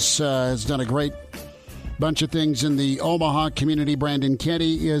games, has done a great bunch of things in the Omaha community. Brandon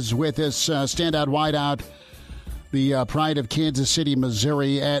Kinnie is with us, standout wideout, the pride of Kansas City,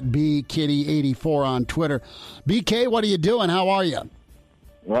 Missouri, at BKitty84 on Twitter. BK, what are you doing? How are you?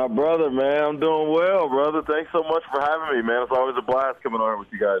 My brother, man, I'm doing well, brother. Thanks so much for having me, man. It's always a blast coming on here with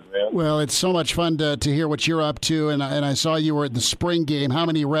you guys, man. Well, it's so much fun to hear what you're up to, and I saw you were at the spring game. How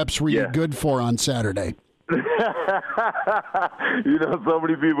many reps were you good for on Saturday? So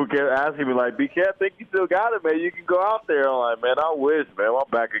many people kept asking me, like, BK, I think you still got it, man. You can go out there. I'm like, man, I wish, man. My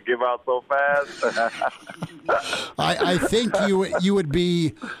back could give out so fast. I think you'd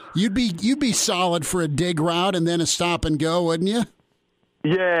be solid for a dig route and then a stop and go, wouldn't you?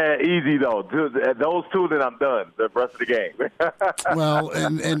 Yeah, easy though. Those two, then I'm done. The rest of the game. Well,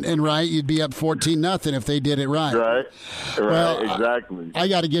 and right, you'd be up 14-0 if they did it right. Right. Well, exactly. I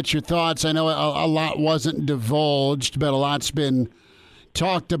got to get your thoughts. I know a lot wasn't divulged, but a lot's been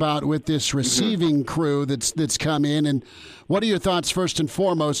talked about with this receiving crew that's come in. And what are your thoughts first and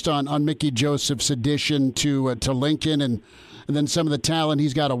foremost on Mickey Joseph's addition to Lincoln and then some of the talent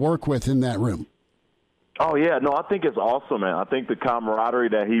he's got to work with in that room? Oh, yeah. No, I think it's awesome, man. I think the camaraderie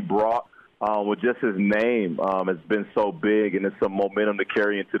that he brought with just his name has been so big, and it's some momentum to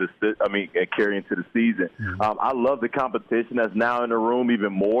carry into the season. Mm-hmm. I love the competition that's now in the room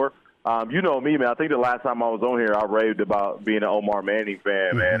even more. You know me, man. I think the last time I was on here, I raved about being an Omar Manning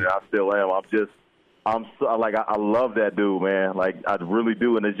fan, man, and I still am. I love that dude, man. Like, I really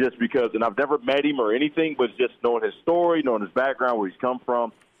do. And it's just because, and I've never met him or anything, but just knowing his story, knowing his background, where he's come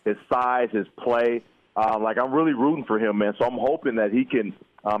from, his size, his play. I'm really rooting for him, man. So I'm hoping that he can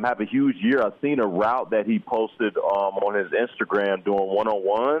have a huge year. I've seen a route that he posted on his Instagram doing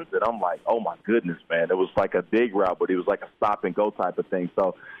one-on-ones, and I'm like, oh, my goodness, man. It was like a dig route, but it was like a stop-and-go type of thing.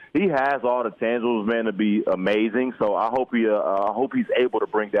 So he has all the tangibles, man, to be amazing. So I hope he's able to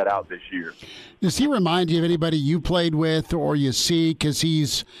bring that out this year. Does he remind you of anybody you played with or you see? Because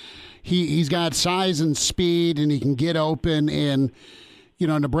he's got size and speed, and he can get open, and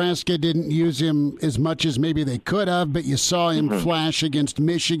Nebraska didn't use him as much as maybe they could have, but you saw him flash against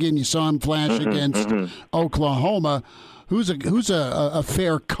Michigan. You saw him flash against Oklahoma. Who's a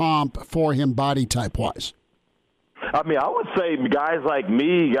fair comp for him body type-wise? I mean, I would say guys like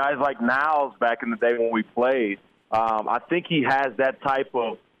me, guys like Niles back in the day when we played, I think he has that type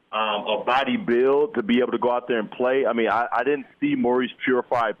of body build to be able to go out there and play. I mean, I didn't see Maurice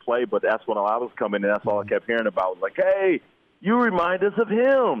Purified play, but that's when I was coming in. That's all I kept hearing about. Was like, hey, you remind us of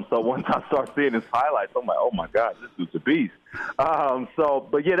him. So once I start seeing his highlights, I'm like, oh my God, this dude's a beast.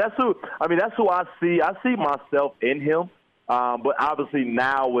 But yeah, that's who I see. I see myself in him. But obviously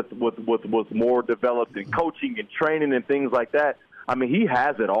now with more developed in coaching and training and things like that, I mean, he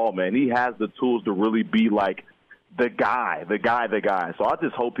has it all, man. He has the tools to really be like the guy. So I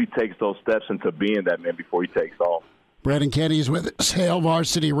just hope he takes those steps into being that man before he takes off. Brandon Kinnie is with us, Hail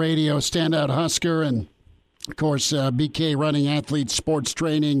Varsity Radio, standout Husker, and of course, BK running athlete sports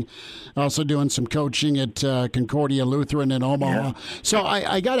training, also doing some coaching at Concordia Lutheran in Omaha. Yeah. So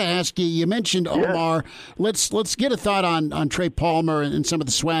I got to ask you, you mentioned Omar. Let's get a thought on Trey Palmer and some of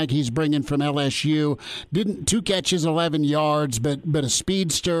the swag he's bringing from LSU. 2 catches, 11 yards, but a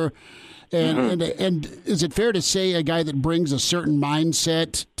speedster. And is it fair to say a guy that brings a certain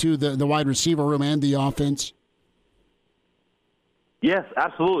mindset to the wide receiver room and the offense? Yes,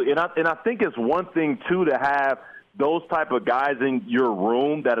 absolutely. And I think it's one thing, too, to have those type of guys in your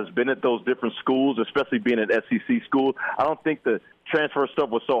room that has been at those different schools, especially being at SEC school. I don't think the transfer stuff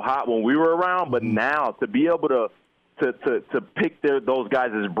was so hot when we were around, but now to be able to pick those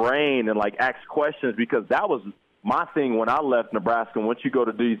guys' brain and, like, ask questions, because that was my thing when I left Nebraska. Once you go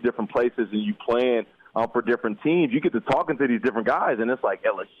to these different places and you plan for different teams, you get to talking to these different guys, and it's like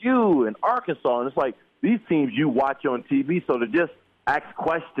LSU and Arkansas, and it's like these teams you watch on TV, so to just ask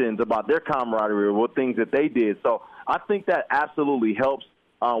questions about their camaraderie or what things that they did. So I think that absolutely helps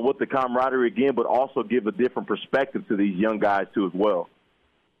with the camaraderie again, but also give a different perspective to these young guys too as well.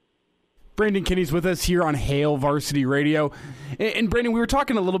 Brandon Kinnie's with us here on Hail Varsity Radio. And Brandon, we were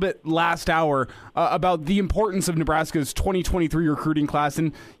talking a little bit last hour about the importance of Nebraska's 2023 recruiting class.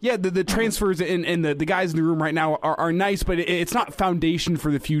 And, yeah, the transfers and the guys in the room right now are nice, but it's not foundation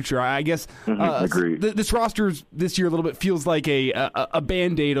for the future. I guess this roster this year a little bit feels like a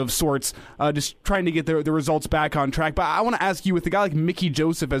Band-Aid of sorts, just trying to get the results back on track. But I want to ask you, with a guy like Mickey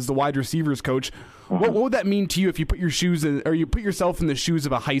Joseph as the wide receivers coach, What would that mean to you if you put your shoes in, or you put yourself in the shoes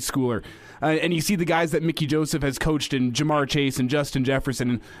of a high schooler, and you see the guys that Mickey Joseph has coached, and Jamar Chase and Justin Jefferson,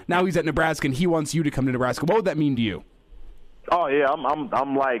 and now he's at Nebraska and he wants you to come to Nebraska? What would that mean to you? Oh yeah,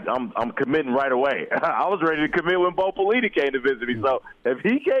 I'm committing right away. I was ready to commit when Bo Pelini came to visit me. So if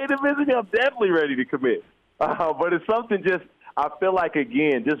he came to visit me, I'm definitely ready to commit. But it's something just I feel like,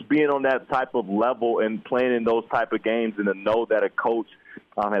 again, just being on that type of level and playing in those type of games, and to know that a coach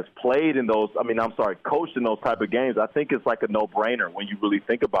has played in those. Coached in those type of games. I think it's like a no-brainer when you really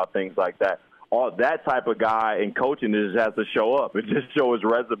think about things like that. That type of guy in coaching just has to show up and just show his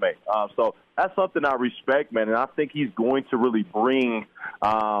resume. So that's something I respect, man, and I think he's going to really bring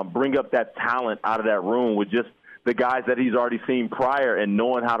up that talent out of that room with just the guys that he's already seen prior, and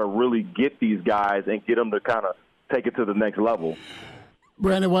knowing how to really get these guys and get them to kind of take it to the next level.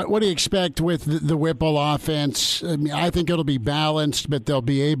 Brandon, what do you expect with the Whipple offense? I mean, I think it'll be balanced, but they'll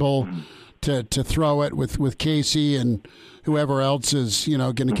be able to throw it with Casey and whoever else is,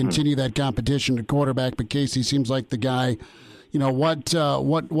 going to continue that competition to quarterback. But Casey seems like the guy.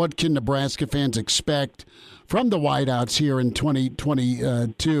 What can Nebraska fans expect from the wideouts here in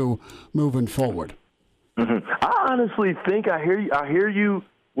 2022 moving forward? I honestly think I hear you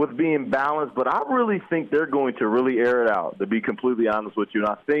with being balanced, but I really think they're going to really air it out, to be completely honest with you. And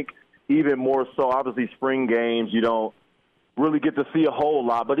I think even more so, obviously spring games, you don't really get to see a whole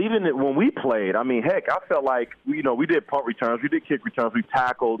lot. But even when we played, I mean, heck, I felt like, we did punt returns, we did kick returns, we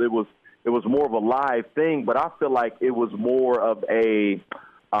tackled. It was more of a live thing, but I feel like it was more of a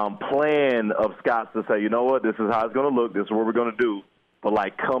plan of Scott's to say, you know what, this is how it's going to look, this is what we're going to do. But,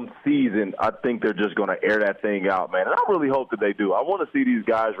 like, come season, I think they're just going to air that thing out, man. And I really hope that they do. I want to see these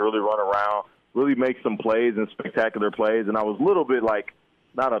guys really run around, really make some plays and spectacular plays. And I was a little bit, like,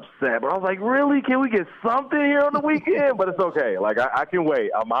 not upset, but I was like, really? Can we get something here on the weekend? But it's okay. Like, I can wait.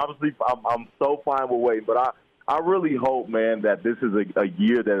 I'm so fine with waiting. But I really hope, man, that this is a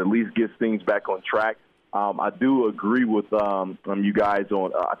year that at least gets things back on track. I do agree with you guys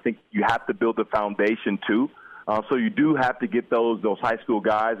on I think you have to build the foundation, too. So you do have to get those high school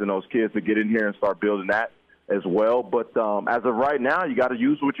guys and those kids to get in here and start building that as well. But as of right now, you got to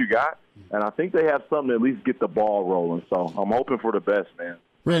use what you got. And I think they have something to at least get the ball rolling. So I'm hoping for the best, man.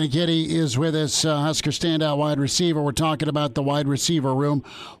 Brandon Kinnie is with us, Husker standout wide receiver. We're talking about the wide receiver room.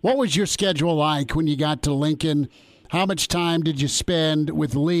 What was your schedule like when you got to Lincoln? How much time did you spend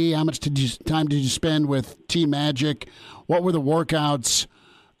with Lee? How much time did you spend with Team Magic? What were the workouts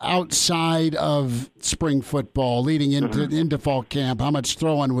outside of spring football leading into fall camp? How much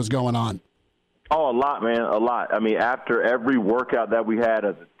throwing was going on? Oh, a lot, man, a lot. I mean, after every workout that we had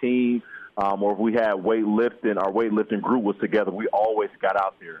as a team, or if we had weightlifting, our weightlifting group was together, we always got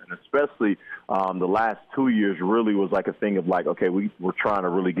out there. And especially the last 2 years really was like a thing of like, okay, we're trying to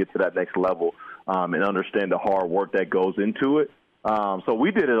really get to that next level and understand the hard work that goes into it. So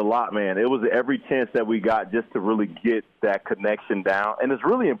we did it a lot, man. It was every chance that we got just to really get that connection down. And it's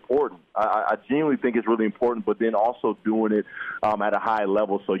really important. I genuinely think it's really important, but then also doing it at a high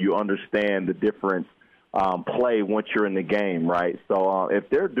level so you understand the different play once you're in the game, right? So if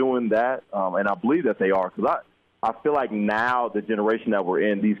they're doing that, and I believe that they are, because I feel like now the generation that we're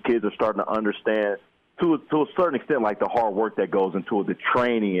in, these kids are starting to understand to a certain extent like the hard work that goes into it, the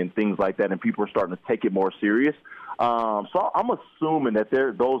training and things like that, and people are starting to take it more serious. So I'm assuming that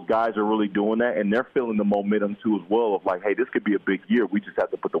those guys are really doing that, and they're feeling the momentum, too, as well, of like, hey, this could be a big year. We just have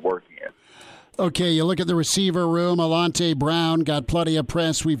to put the work in. Okay, you look at the receiver room. Alante Brown got plenty of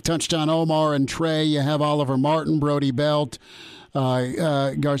press. We've touched on Omar and Trey. You have Oliver Martin, Brody Belt,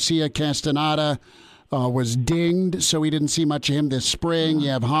 Garcia Castaneda. Was dinged, so we didn't see much of him this spring.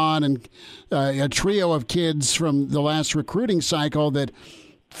 You have Hahn and a trio of kids from the last recruiting cycle that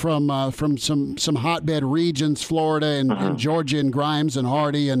from some hotbed regions, Florida and Georgia, and Grimes and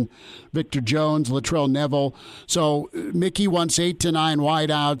Hardy and Victor Jones, Latrell Neville. So Mickey wants 8 to 9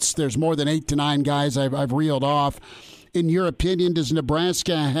 wideouts. There's more than 8 to 9 guys I've reeled off. In your opinion, does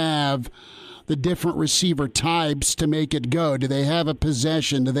Nebraska have the different receiver types to make it go? Do they have a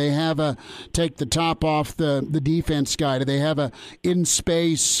possession? Do they have a take the top off the defense guy? Do they have a in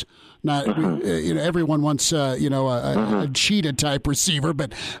space? Not everyone wants a cheetah type receiver,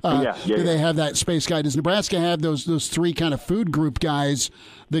 but do they have that space guy? Does Nebraska have those three kind of food group guys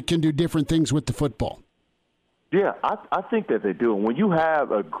that can do different things with the football? Yeah, I think that they do. When you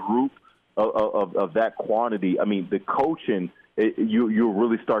have a group of that quantity, I mean, the coaching you'll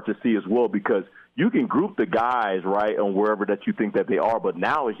really start to see as well, because you can group the guys, right, on wherever that you think that they are, but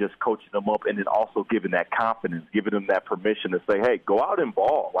now it's just coaching them up and then also giving that confidence, giving them that permission to say, hey, go out and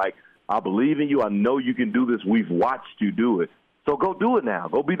ball. Like, I believe in you. I know you can do this. We've watched you do it. So go do it now.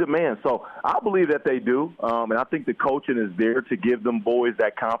 Go be the man. So I believe that they do, and I think the coaching is there to give them boys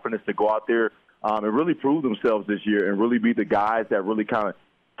that confidence to go out there and really prove themselves this year and really be the guys that really kind of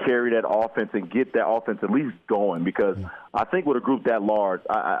carry that offense and get that offense at least going. Because I think with a group that large,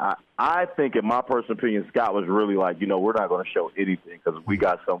 I think, in my personal opinion, Scott was really like, we're not going to show anything because we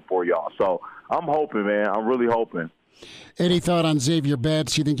got something for y'all. So I'm hoping, man. I'm really hoping. Any thought on Xavier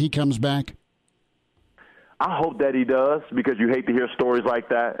Betts? You think he comes back? I hope that he does, because you hate to hear stories like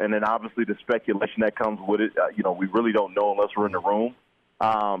that, and then obviously the speculation that comes with it. We really don't know unless we're in the room.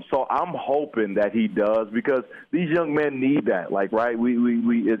 So I'm hoping that he does, because these young men need that. Like, right,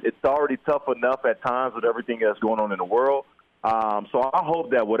 it's already tough enough at times with everything that's going on in the world. So I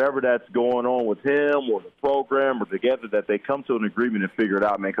hope that whatever that's going on with him or the program or together, that they come to an agreement and figure it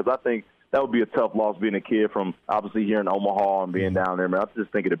out, man, because I think that would be a tough loss being a kid from obviously here in Omaha and being down there, man. I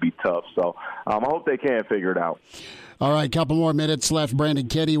just think it'd be tough. So I hope they can figure it out. All right, couple more minutes left. Brandon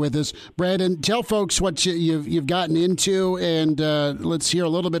Kinnie with us. Brandon, tell folks what you've gotten into, and let's hear a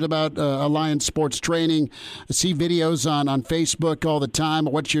little bit about Alliance Sports Training. I see videos on Facebook all the time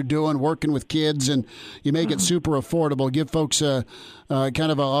of what you're doing, working with kids, and you make it super affordable. Give folks a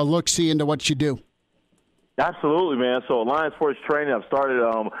kind of a look-see into what you do. Absolutely, man. So Alliance Sports Training, I've started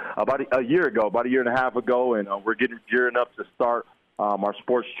about a year and a half ago, and we're gearing up to start our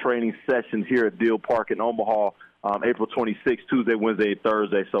sports training sessions here at Deal Park in Omaha, April 26th, Tuesday, Wednesday, and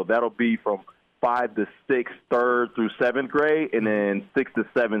Thursday. So that'll be from 5 to 6, 3rd through 7th grade, and then 6 to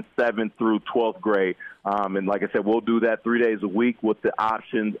 7, 7th through 12th grade. And like I said, we'll do that 3 days a week with the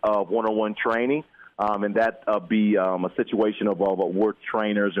options of one-on-one training. And that be a situation of work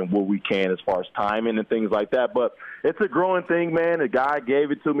trainers and what we can as far as timing and things like that. But it's a growing thing, man. The guy gave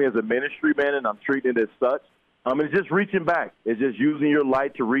it to me as a ministry, man, and I'm treating it as such. It's just reaching back. It's just using your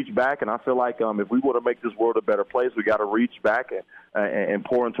light to reach back. And I feel like if we want to make this world a better place, we got to reach back and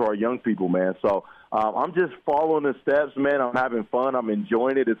pour into our young people, man. So I'm just following the steps, man. I'm having fun. I'm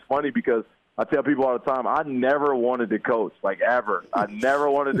enjoying it. It's funny because I tell people all the time, I never wanted to coach, like ever. I never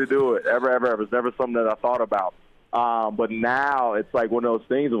wanted to do it, ever. It's never something that I thought about. But now it's like one of those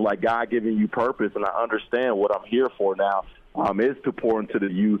things of like God giving you purpose, and I understand what I'm here for now is to pour into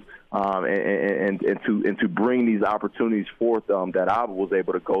the youth and to bring these opportunities forth that I was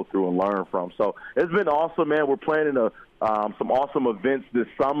able to go through and learn from. So it's been awesome, man. We're planning some awesome events this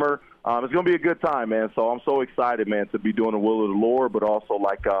summer. It's going to be a good time, man. So I'm so excited, man, to be doing the will of the Lord, but also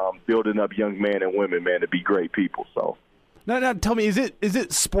like building up young men and women, man, to be great people. So. Now, tell me, is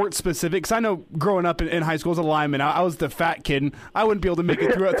it sports specific? Because I know growing up in high school as a lineman, I was the fat kid, and I wouldn't be able to make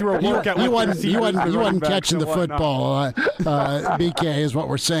it through a workout. You wasn't catching the football, BK, is what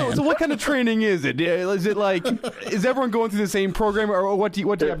we're saying. So what kind of training is it? Is it like, is everyone going through the same program, or what do you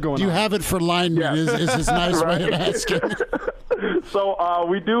have going on? Do you have it for linemen? Yeah. Is this nice way of asking? So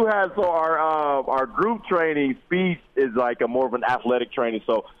we do have our group training speech is like a more of an athletic training.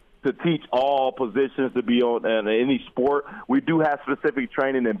 So to teach all positions to be on in any sport, we do have specific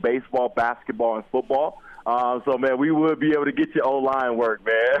training in baseball, basketball, and football. So, man, we would be able to get you O-line work,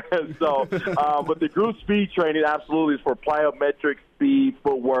 man. So, but the group speed training absolutely is for plyometrics, speed,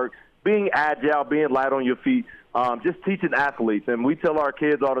 footwork, being agile, being light on your feet, just teaching athletes. And we tell our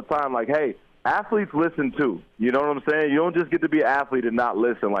kids all the time, like, hey, athletes listen too. You know what I'm saying? You don't just get to be an athlete and not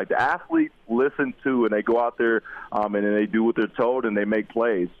listen. Like, the athletes listen too, and they go out there and then they do what they're told and they make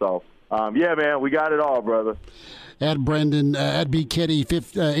plays. So, yeah, man, we got it all, brother. At Brandon, at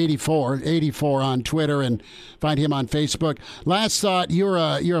BKitty84 on Twitter, and find him on Facebook. Last thought, you're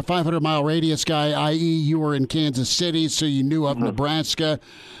a 500-mile radius guy, i.e. you were in Kansas City, so you knew of Nebraska.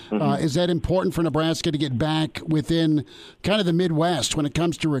 Is that important for Nebraska to get back within kind of the Midwest when it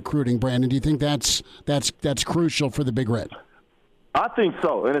comes to recruiting, Brandon? Do you think that's crucial for the Big Red? I think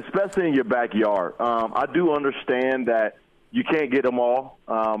so, and especially in your backyard. I do understand that you can't get them all.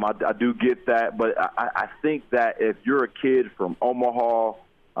 I do get that, but I think that if you're a kid from Omaha,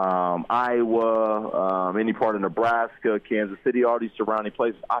 Iowa, any part of Nebraska, Kansas City, all these surrounding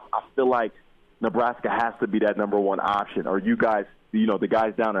places, I feel like Nebraska has to be that number one option, or you guys, the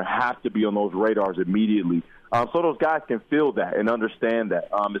guys down there have to be on those radars immediately. So those guys can feel that and understand that,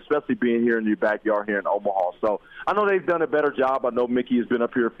 especially being here in your backyard here in Omaha. So I know they've done a better job. I know Mickey has been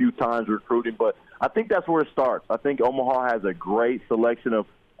up here a few times recruiting, but I think that's where it starts. I think Omaha has a great selection of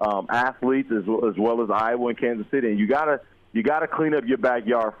athletes as well as Iowa and Kansas City, and you gotta clean up your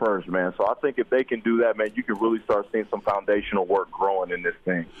backyard first, man. So I think if they can do that, man, you can really start seeing some foundational work growing in this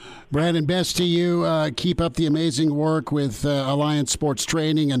thing. Brandon, best to you. Keep up the amazing work with Alliance Sports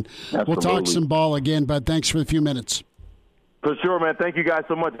Training, and We'll talk some ball again, but thanks for the few minutes. For sure, man. Thank you guys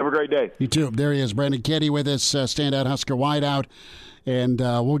so much. Have a great day. You too. There he is, Brandon Kinnie with us, standout Husker wideout. And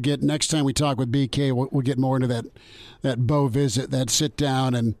we'll get, next time we talk with BK, we'll get more into that Bo visit, that sit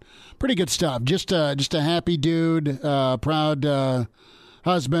down, and pretty good stuff. Just a happy dude, proud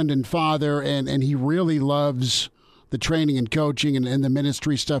husband and father, and he really loves the training and coaching and the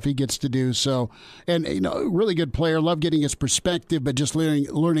ministry stuff he gets to do. So, and really good player. Love getting his perspective, but just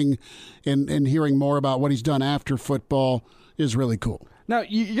learning and hearing more about what he's done after football is really cool. Now,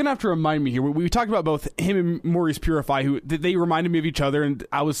 you're going to have to remind me here. We talked about both him and Maurice Purify, who they reminded me of each other, and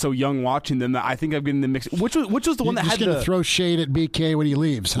I was so young watching them that I think I'm getting the mix. Which was the one that had the... You're just going to throw shade at BK when he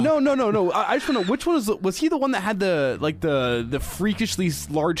leaves, huh? No. I just want to know, which one was he the one that had the freakishly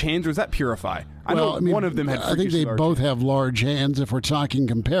large hands, or was that Purify? I know one of them had freakishly large hands. I think they both have large hands if we're talking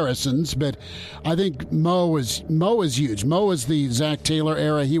comparisons, but I think Mo was huge. Mo was the Zach Taylor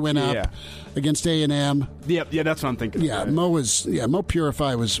era. He went up against A&M. Yeah, that's what I'm thinking. Yeah, Mo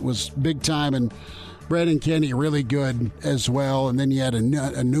Purify was big time, and Brandon Kinnie really good as well. And then you had a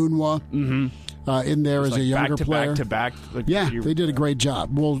Nunwa in there as a younger player. Back to back. They did a great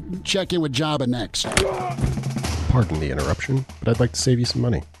job. We'll check in with Jabba next. Pardon the interruption, but I'd like to save you some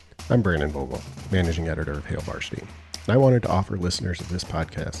money. I'm Brandon Vogel, managing editor of Hail Varsity, and I wanted to offer listeners of this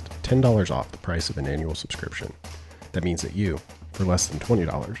podcast $10 off the price of an annual subscription. That means that you, for less than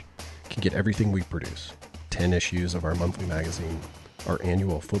 $20, can get everything we produce: 10 issues of our monthly magazine, our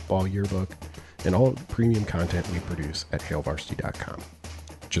annual football yearbook, and all the premium content we produce at hailvarsity.com.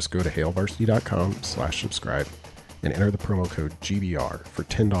 Just go to hailvarsity.com/subscribe and enter the promo code GBR for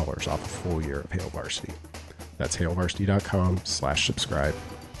 $10 off a full year of Hail Varsity. That's hailvarsity.com/subscribe,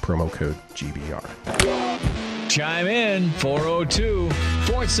 promo code GBR. Chime in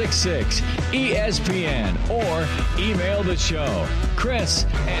 402-466-ESPN or email the show,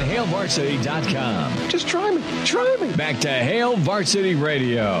 Chris@HailVarsity.com. Just try me. Back to Hail Varsity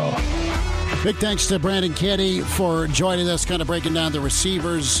Radio. Big thanks to Brandon Kinnie for joining us, kind of breaking down the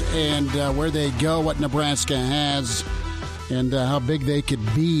receivers and where they go, what Nebraska has, and how big they could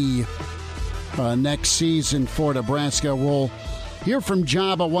be next season for Nebraska. We'll hear from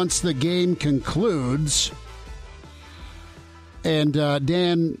Jabba once the game concludes. And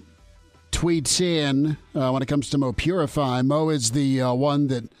Dan tweets in, when it comes to Mo Purify, Mo is the one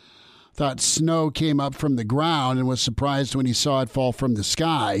that thought snow came up from the ground and was surprised when he saw it fall from the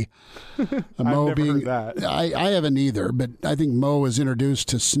sky. Mo I've never heard that. I haven't either, but I think Mo was introduced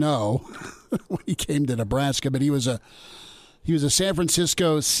to snow when he came to Nebraska. But he was a San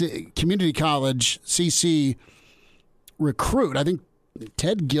Francisco Community College CC recruit. I think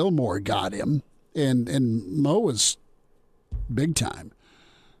Ted Gilmore got him, and Mo was big time.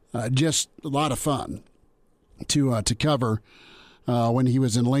 Just a lot of fun to cover when he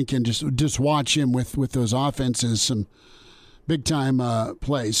was in Lincoln. Just watch him with those offenses. Some big time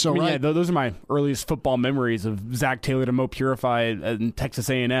plays. So those are my earliest football memories of Zach Taylor to Mo Purify in Texas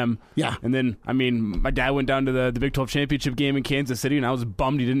A&M. Yeah, and then my dad went down to the Big 12 championship game in Kansas City, and I was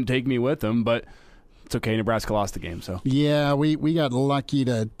bummed he didn't take me with him, but it's okay. Nebraska lost the game, so yeah, we got lucky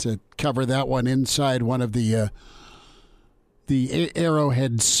to cover that one inside one of the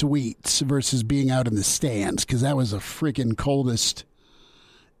Arrowhead suites versus being out in the stands, because that was the freaking coldest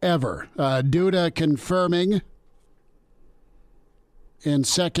ever. Duda confirming, and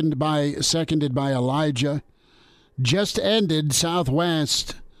seconded by Elijah. Just ended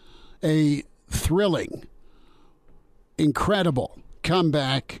Southwest a thrilling, incredible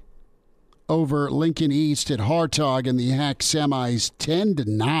comeback over Lincoln East at Hartog in the HAC semis,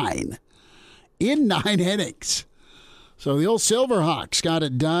 10-9 in 9 innings. So the old Silverhawks got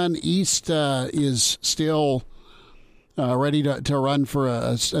it done. East is still ready to run for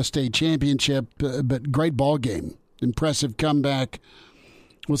a state championship, but great ball game. Impressive comeback.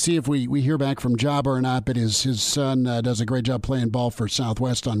 We'll see if we hear back from Jabba or not, but his son does a great job playing ball for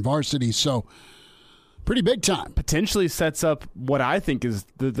Southwest on varsity, so pretty big time. Potentially sets up what I think is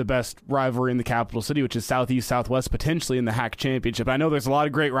the best rivalry in the capital city, which is Southeast-Southwest, potentially in the HAC championship. I know there's a lot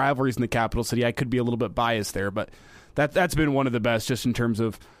of great rivalries in the capital city. I could be a little bit biased there, but that's been one of the best, just in terms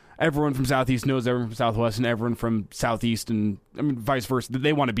of everyone from Southeast knows everyone from Southwest, and everyone from Southeast, and vice versa.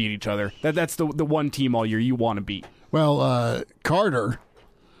 They want to beat each other. That's the one team all year you want to beat. Well, Carter,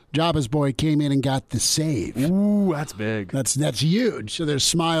 Jabba's boy, came in and got the save. Ooh, that's big. That's huge. So there's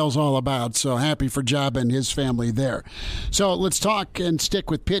smiles all about. So happy for Jabba and his family there. So let's talk and stick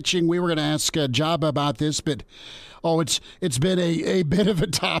with pitching. We were going to ask Jabba about this, but it's been a bit of a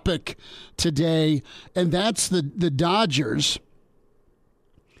topic today, and that's the Dodgers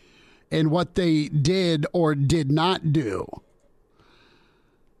and what they did or did not do.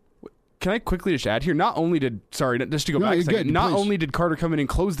 Can I quickly just add here? Not only did Carter come in and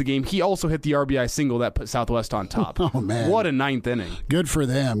close the game, he also hit the RBI single that put Southwest on top. Oh, man. What a ninth inning. Good for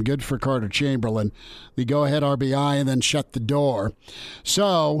them. Good for Carter Chamberlain. The go-ahead RBI and then shut the door.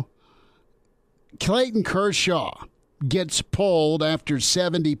 So, Clayton Kershaw gets pulled after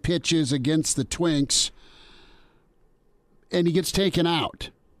 70 pitches against the Twinks, and he gets taken out.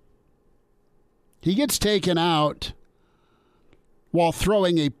 He gets taken out while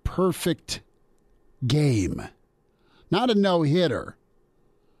throwing a perfect game. Not a no-hitter,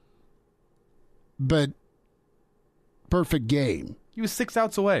 but perfect game. He was 6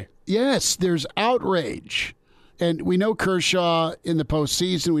 outs away. Yes, there's outrage. And we know Kershaw in the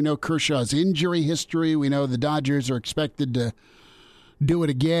postseason. We know Kershaw's injury history. We know the Dodgers are expected to do it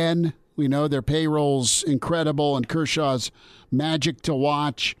again. We know their payroll's incredible and Kershaw's magic to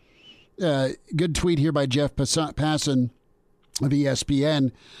watch. Good tweet here by Jeff Passan of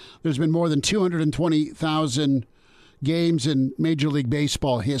ESPN. There's been more than 220,000 games in Major League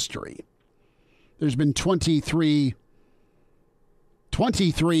Baseball history. There's been 23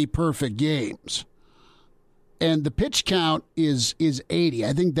 perfect games. And the pitch count is 80.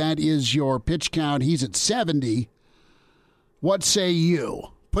 I think that is your pitch count. He's at 70. What say you?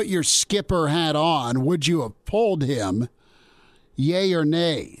 Put your skipper hat on. Would you have pulled him? Yay or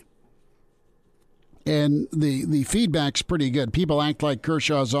nay? And the feedback's pretty good. People act like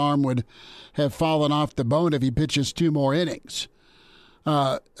Kershaw's arm would have fallen off the bone if he pitches 2 more innings.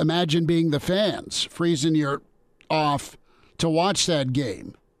 Imagine being the fans, freezing your off to watch that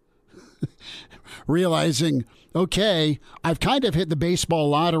game. Realizing, okay, I've kind of hit the baseball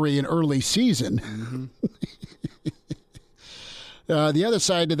lottery in early season. Mm-hmm. The other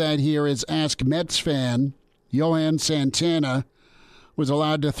side to that here is Ask Mets fan Johan Santana was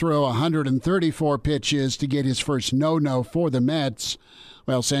allowed to throw 134 pitches to get his first no-no for the Mets.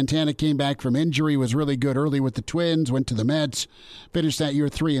 Well, Santana came back from injury, was really good early with the Twins, went to the Mets, finished that year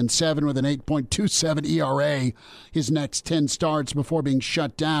 3-7 with an 8.27 ERA. His next 10 starts before being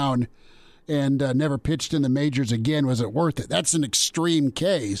shut down and never pitched in the majors again. Was it worth it? That's an extreme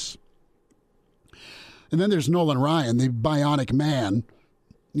case. And then there's Nolan Ryan, the bionic man.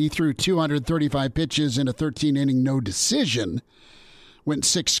 He threw 235 pitches in a 13-inning no decision, went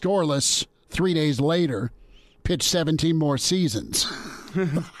 6 scoreless 3 days later, pitched 17 more seasons.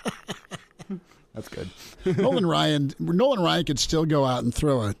 That's good. Nolan Ryan could still go out and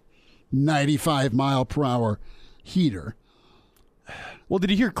throw a 95-mile-per-hour heater. Well,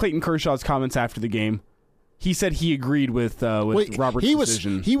 did you hear Clayton Kershaw's comments after the game? He said he agreed with Robert's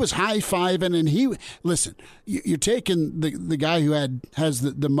decision. He was high-fiving, and listen, you're taking the guy who has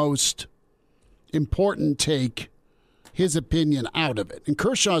the most important take, his opinion, out of it. And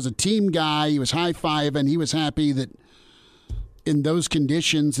Kershaw's a team guy. He was high-fiving. He was happy that in those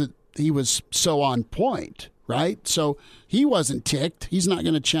conditions that he was so on point, right? So he wasn't ticked. He's not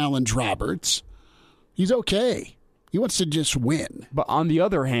going to challenge Roberts. He's okay. He wants to just win. But on the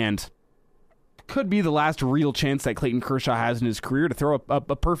other hand, could be the last real chance that Clayton Kershaw has in his career to throw a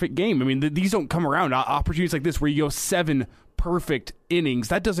perfect game. I mean, these don't come around. Opportunities like this where you go 7 perfect innings,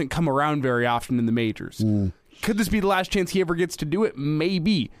 that doesn't come around very often in the majors. Mm. Could this be the last chance he ever gets to do it?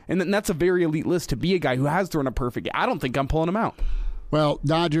 Maybe. And that's a very elite list to be a guy who has thrown a perfect game. I don't think I'm pulling him out. Well,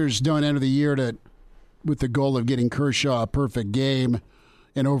 Dodgers don't enter the year with the goal of getting Kershaw a perfect game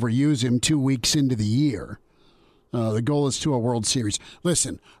and overuse him 2 weeks into the year. The goal is to a World Series.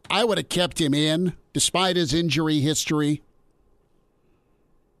 Listen, I would have kept him in, despite his injury history,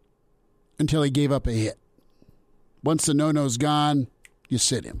 until he gave up a hit. Once the no-no's gone, you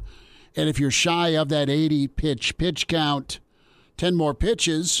sit him. And if you're shy of that 80-pitch count, 10 more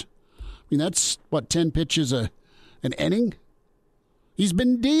pitches, I mean, that's, 10 pitches an inning? He's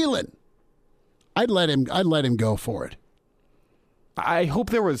been dealing. I'd let him go for it. I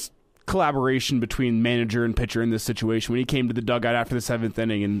hope there was collaboration between manager and pitcher in this situation when he came to the dugout after the 7th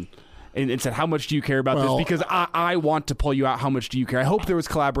inning and said, how much do you care about this? Because I want to pull you out. How much do you care? I hope there was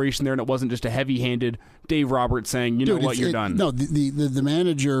collaboration there and it wasn't just a heavy-handed Dave Roberts saying, you know what, you're done. No, the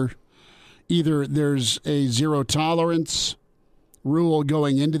manager, either there's a zero tolerance rule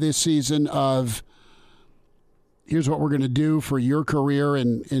going into this season of here's what we're going to do for your career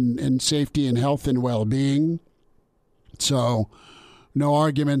and safety and health and well-being. So no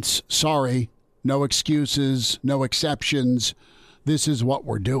arguments, sorry, no excuses, no exceptions. This is what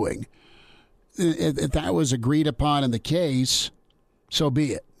we're doing. If that was agreed upon in the case, so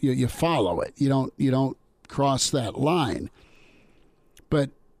be it. You follow it. You don't cross that line.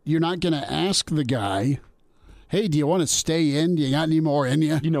 But you're not going to ask the guy, hey, do you want to stay in? Do you got any more in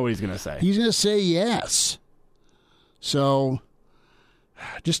you? You know what he's going to say. He's going to say yes. So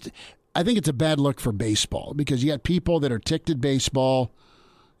just I think it's a bad look for baseball because you got people that are ticked at baseball,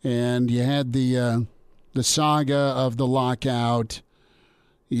 and you had the saga of the lockout.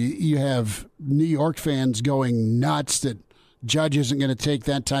 You have New York fans going nuts that Judge isn't going to take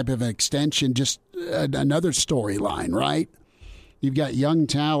that type of an extension. Just another storyline, right? You've got young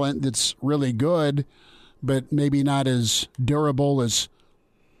talent that's really good, but maybe not as durable as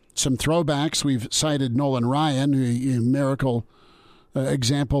some throwbacks. We've cited Nolan Ryan, a miracle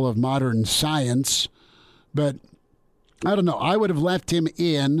example of modern science. But I don't know. I would have left him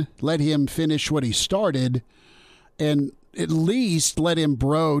in, let him finish what he started, and at least let him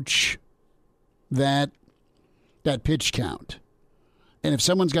broach that pitch count. And if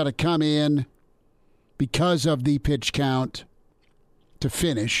someone's got to come in because of the pitch count to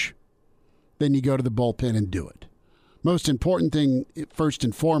finish, then you go to the bullpen and do it. Most important thing, first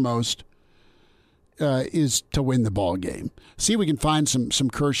and foremost, is to win the ball game. See if we can find some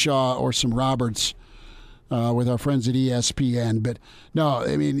Kershaw or some Roberts with our friends at ESPN. But no,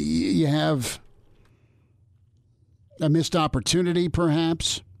 I mean, you have a missed opportunity,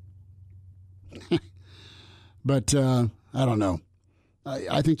 perhaps. But I don't know.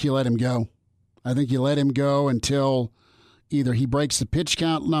 I think you let him go. I think you let him go until either he breaks the pitch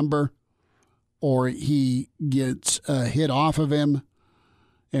count number or he gets a hit off of him.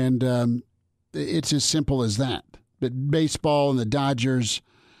 And it's as simple as that. But baseball and the Dodgers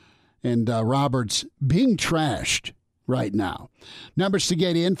and Roberts being trashed right now. Numbers to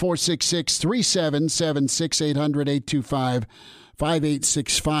get in, 466-3776,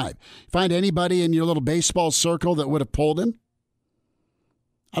 800-825-5865. Find anybody in your little baseball circle that would have pulled him?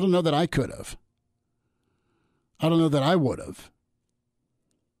 I don't know that I could have. I don't know that I would have.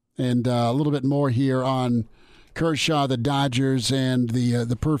 And a little bit more here on Kershaw, the Dodgers, and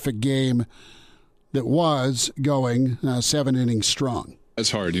the perfect game that was going 7 innings strong. It's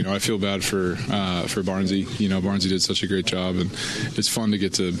hard, I feel bad for Barnesy. Barnesy did such a great job, and it's fun to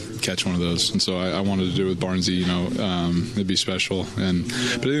get to catch one of those. And so I wanted to do it with Barnesy. It'd be special. But at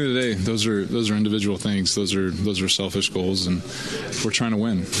the end of the day, those are individual things. Those are selfish goals, and we're trying to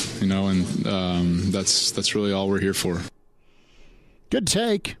win. And that's really all we're here for. Good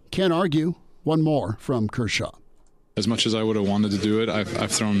take. Can't argue. One more from Kershaw. As much as I would have wanted to do it, I've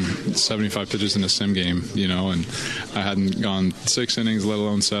thrown 75 pitches in a sim game, and I hadn't gone 6 innings, let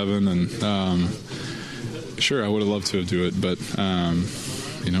alone 7. And sure, I would have loved to do it, but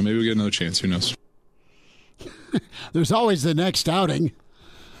maybe we get another chance. Who knows? There's always the next outing,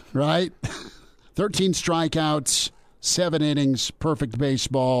 right? 13 strikeouts, 7 innings, perfect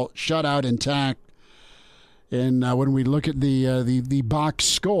baseball, shutout intact. And when we look at the box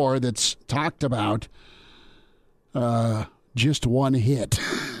score that's talked about, just one hit.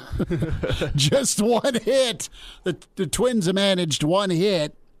 Just one hit. The Twins have managed one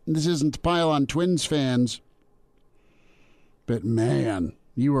hit. This isn't to pile on Twins fans, but man,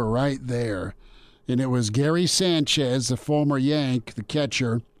 you were right there. And it was Gary Sanchez, the former Yank, the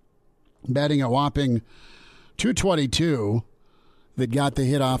catcher, batting a whopping .222 that got the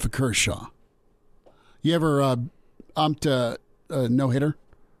hit off of Kershaw. You ever umped a no-hitter?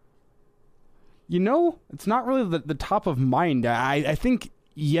 It's not really the top of mind. I think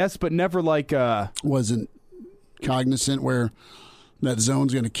yes, but never like wasn't cognizant where that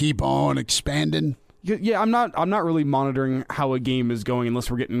zone's going to keep on expanding. Yeah, I'm not really monitoring how a game is going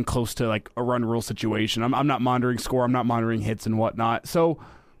unless we're getting close to like a run rule situation. I'm not monitoring score. I'm not monitoring hits and whatnot. So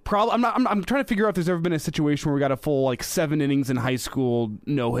I'm trying to figure out if there's ever been a situation where we got a full like 7 innings in high school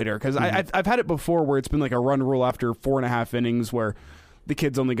no hitter, because I've had it before where it's been like a run rule after 4.5 innings where the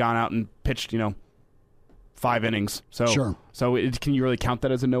kid's only gone out and pitched 5 innings. So sure. So can you really count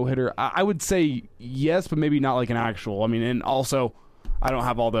that as a no hitter? I would say yes, but maybe not like an actual. I mean, and also I don't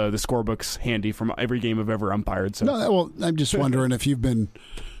have all the scorebooks handy from every game I've ever umpired. So no, well, I'm just wondering if you've been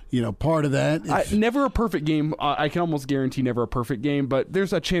part of that. Never a perfect game. I can almost guarantee never a perfect game, but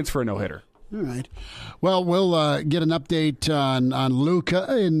there's a chance for a no-hitter. All right. Well, we'll get an update on Luka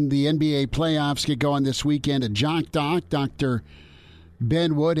and the NBA playoffs get going this weekend at Jock Doc. Dr.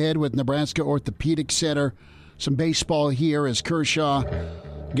 Ben Woodhead with Nebraska Orthopedic Center. Some baseball here as Kershaw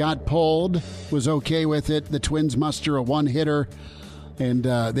got pulled, was okay with it. The Twins muster a one-hitter, and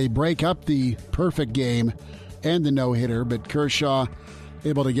they break up the perfect game and the no-hitter, but Kershaw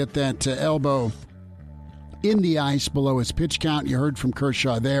able to get that elbow in the ice below his pitch count. You heard from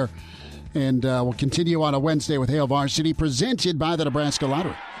Kershaw there. And we'll continue on a Wednesday with Hail Varsity, presented by the Nebraska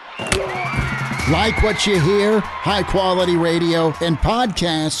Lottery. Like what you hear? High-quality radio and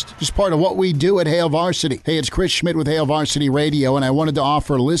podcast is part of what we do at Hail Varsity. Hey, it's Chris Schmidt with Hail Varsity Radio, and I wanted to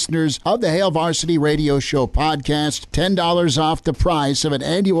offer listeners of the Hail Varsity Radio Show podcast $10 off the price of an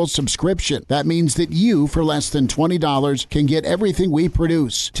annual subscription. That means that you, for less than $20, can get everything we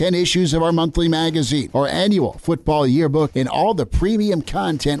produce, 10 issues of our monthly magazine, our annual football yearbook, and all the premium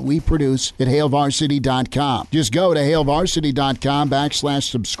content we produce at HailVarsity.com. Just go to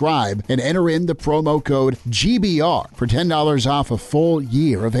HailVarsity.com/subscribe and enter in the promo code GBR for $10 off a full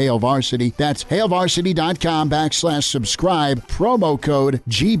year of Hail Varsity. That's HailVarsity.com/subscribe, promo code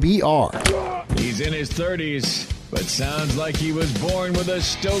GBR. He's in his 30s, but sounds like he was born with a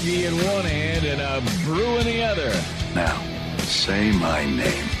stogie in one hand and a brew in the other. Now, say my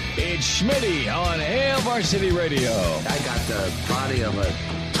name. It's Schmitty on Hail Varsity Radio. I got the body of a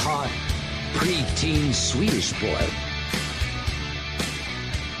taut, preteen Swedish boy.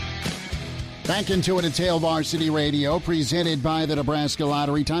 Back into it at Hail Varsity Radio, presented by the Nebraska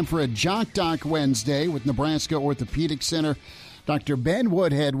Lottery. Time for a Jock Doc Wednesday with Nebraska Orthopedic Center. Dr. Ben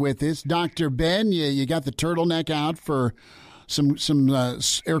Woodhead with us. Dr. Ben, you got the turtleneck out for some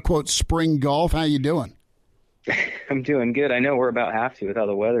air quotes spring golf. How you doing? I'm doing good. I know we're about half to with how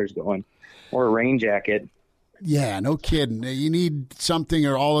the weather's going. Or a rain jacket. Yeah, no kidding. You need something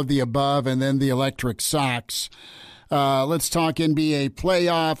or all of the above, and then the electric socks. Let's talk NBA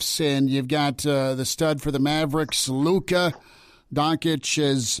playoffs, and you've got the stud for the Mavericks, Luka. Doncic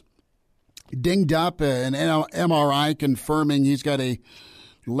is dinged up, an MRI confirming he's got a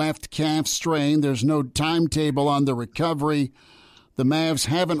left calf strain. There's no timetable on the recovery. The Mavs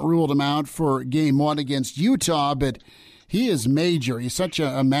haven't ruled him out for Game 1 against Utah, but he is major. He's such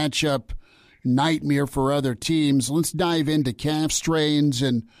a matchup nightmare for other teams. Let's dive into calf strains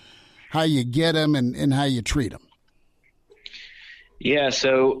and how you get them and how you treat them. Yeah,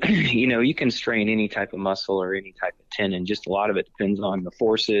 so, you can strain any type of muscle or any type of tendon. Just a lot of it depends on the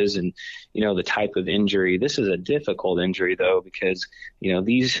forces and, the type of injury. This is a difficult injury, though, because,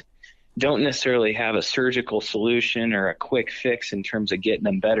 these don't necessarily have a surgical solution or a quick fix in terms of getting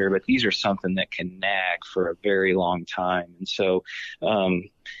them better, but these are something that can nag for a very long time. And so,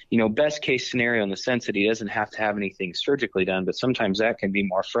 best case scenario in the sense that he doesn't have to have anything surgically done, but sometimes that can be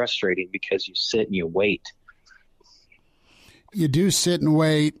more frustrating because you sit and you wait. You do sit and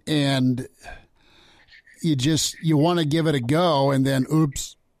wait, and you want to give it a go, and then,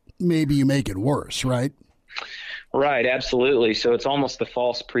 oops, maybe you make it worse, right? Right, absolutely. So it's almost the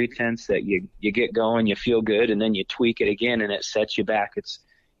false pretense that you get going, you feel good, and then you tweak it again, and it sets you back. It's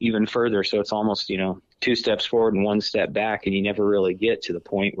even further. So it's almost, 2 steps forward and 1 step back, and you never really get to the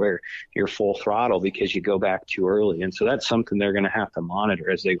point where you're full throttle because you go back too early. And so that's something they're going to have to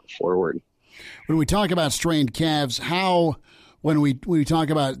monitor as they go forward. When we talk about strained calves, when we talk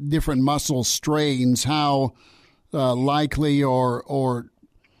about different muscle strains, how likely or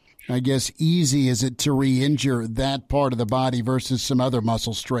I guess easy is it to re-injure that part of the body versus some other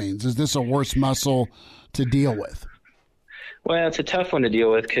muscle strains? Is this a worse muscle to deal with? Well, it's a tough one to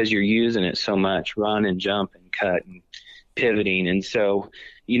deal with because you're using it so much, run and jump and cut and pivoting. And so,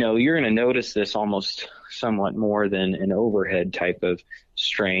 you're going to notice this almost somewhat more than an overhead type of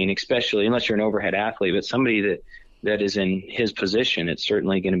strain, especially unless you're an overhead athlete, but somebody that is in his position, it's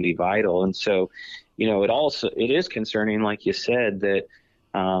certainly going to be vital. And so, it is concerning, like you said, that,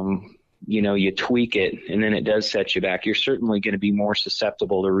 you tweak it and then it does set you back. You're certainly going to be more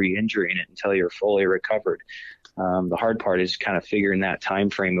susceptible to re-injuring it until you're fully recovered. The hard part is kind of figuring that time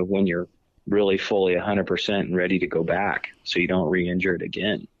frame of when you're really fully 100% and ready to go back so you don't re-injure it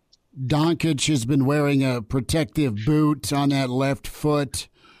again. Doncic has been wearing a protective boot on that left foot.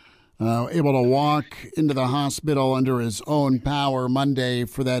 Able to walk into the hospital under his own power Monday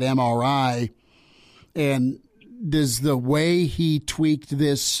for that MRI. And does the way he tweaked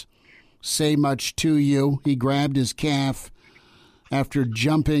this say much to you? He grabbed his calf after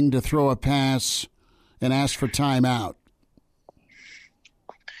jumping to throw a pass and asked for timeout.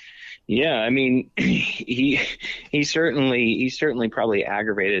 Yeah, I mean, he certainly probably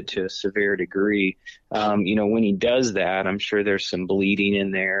aggravated to a severe degree. When he does that, I'm sure there's some bleeding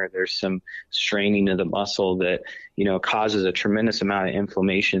in there. There's some straining of the muscle that, causes a tremendous amount of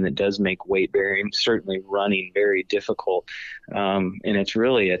inflammation that does make weight bearing, certainly running, very difficult. And it's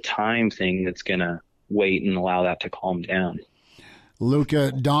really a time thing that's going to wait and allow that to calm down.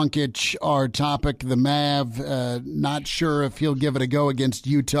 Luka Doncic, our topic, the Mav, not sure if he'll give it a go against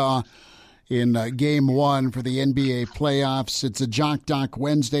Utah in Game 1 for the NBA playoffs. It's a Jock Doc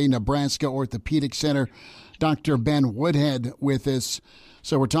Wednesday, Nebraska Orthopedic Center. Dr. Ben Woodhead with us.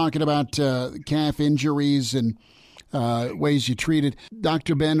 So we're talking about calf injuries and ways you treat it.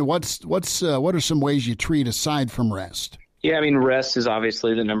 Dr. Ben, what are some ways you treat aside from rest? Yeah, I mean, rest is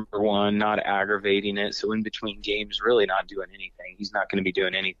obviously the number one, not aggravating it. So in between games, really not doing anything. He's not going to be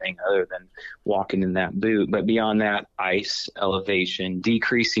doing anything other than walking in that boot. But beyond that, ice, elevation,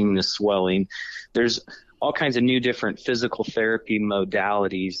 decreasing the swelling. There's all kinds of new different physical therapy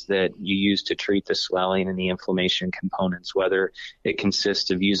modalities that you use to treat the swelling and the inflammation components, whether it consists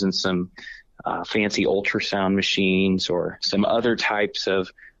of using some fancy ultrasound machines or some other types of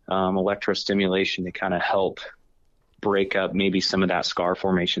electrostimulation to kind of help break up maybe some of that scar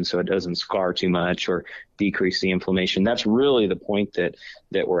formation so it doesn't scar too much or decrease the inflammation. That's really the point that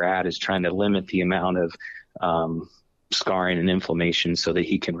we're at, is trying to limit the amount of scarring and inflammation so that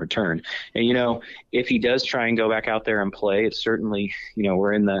he can return. And, if he does try and go back out there and play, it's certainly,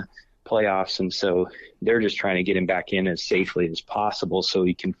 we're in the playoffs, and so they're just trying to get him back in as safely as possible so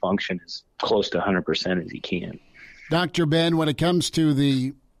he can function as close to 100% as he can. Dr. Ben, when it comes to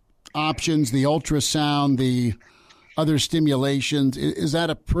the options, the ultrasound, the other stimulations, is that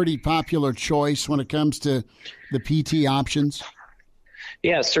a pretty popular choice when it comes to the PT options?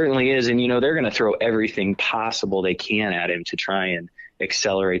 Yeah, it certainly is. And, they're going to throw everything possible they can at him to try and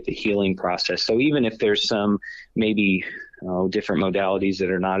accelerate the healing process. So even if there's some maybe different modalities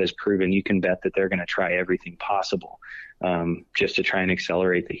that are not as proven, you can bet that they're going to try everything possible just to try and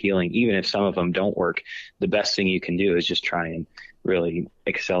accelerate the healing. Even if some of them don't work, the best thing you can do is just try and really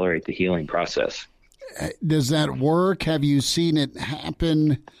accelerate the healing process. Does that work? Have you seen it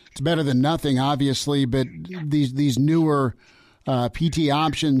happen? It's better than nothing, obviously, but these newer PT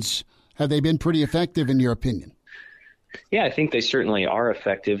options, have they been pretty effective in your opinion? Yeah, I think they certainly are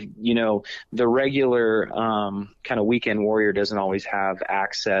effective. The regular kind of weekend warrior doesn't always have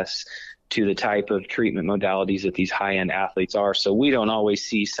access to the type of treatment modalities that these high-end athletes are. So we don't always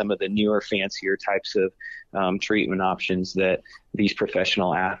see some of the newer, fancier types of treatment options that these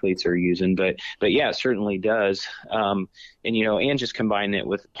professional athletes are using. But yeah, it certainly does. And just combining it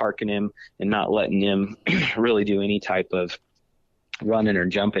with parking him and not letting him really do any type of running or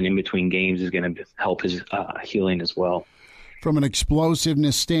jumping in between games is going to help his healing as well. From an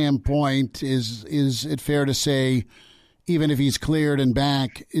explosiveness standpoint, is it fair to say, even if he's cleared and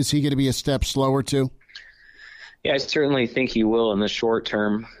back, is he going to be a step slower too? Yeah, I certainly think he will in the short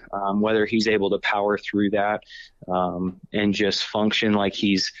term. Whether he's able to power through that and just function like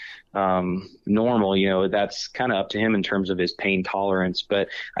he's normal, that's kind of up to him in terms of his pain tolerance. But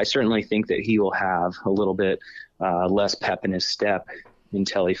I certainly think that he will have a little bit less pep in his step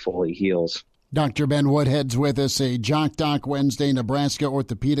until he fully heals. Dr. Ben Woodhead's with us, a Jock Doc Wednesday, Nebraska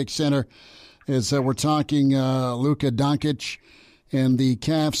Orthopedic Center. As we're talking Luka Doncic and the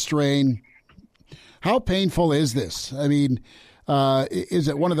calf strain. How painful is this? I mean, is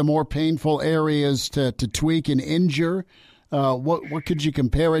it one of the more painful areas to tweak and injure? What could you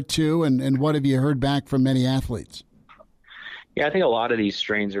compare it to, and what have you heard back from many athletes? Yeah, I think a lot of these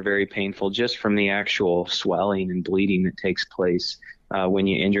strains are very painful just from the actual swelling and bleeding that takes place when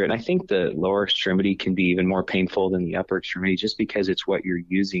you injure it. And I think the lower extremity can be even more painful than the upper extremity just because it's what you're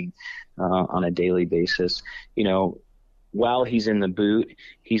using on a daily basis. While he's in the boot,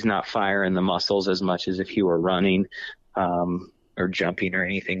 he's not firing the muscles as much as if he were running or jumping or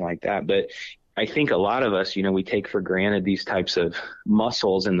anything like that. But I think a lot of us, we take for granted these types of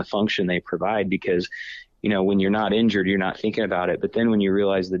muscles and the function they provide because, when you're not injured, you're not thinking about it. But then when you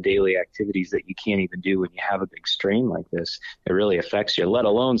realize the daily activities that you can't even do when you have a big strain like this, it really affects you, let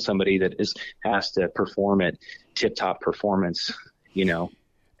alone somebody that has to perform at tip-top performance, in the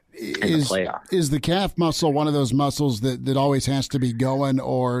playoff. Is the calf muscle one of those muscles that always has to be going,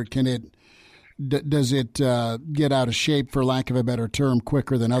 or does it get out of shape, for lack of a better term,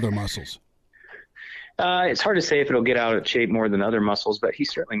 quicker than other muscles? It's hard to say if it'll get out of shape more than other muscles, but he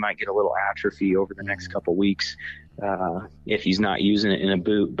certainly might get a little atrophy over the next couple weeks if he's not using it in a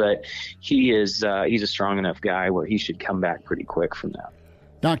boot. But he's a strong enough guy where he should come back pretty quick from that.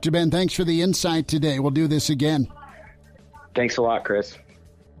 Dr. Ben, thanks for the insight today. We'll do this again. Thanks a lot, Chris.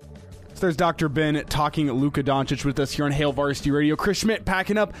 So there's Dr. Ben talking Luka Doncic with us here on Hail Varsity Radio. Chris Schmidt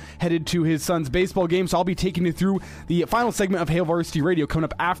packing up, headed to his son's baseball game, so I'll be taking you through the final segment of Hail Varsity Radio coming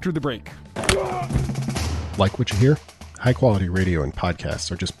up after the break. Like what you hear? High-quality radio and podcasts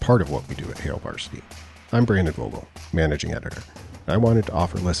are just part of what we do at Hail Varsity. I'm Brandon Vogel, managing editor. I wanted to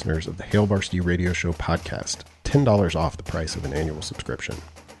offer listeners of the Hail Varsity Radio Show podcast $10 off the price of an annual subscription.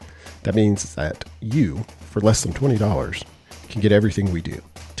 That means that you, for less than $20, can get everything we do.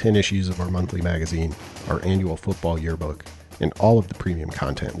 10 issues of our monthly magazine, our annual football yearbook, and all of the premium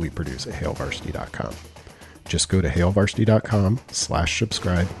content we produce at hailvarsity.com. Just go to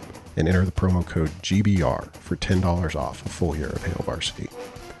hailvarsity.com/subscribe and enter the promo code GBR for $10 off a full year of Hail Varsity.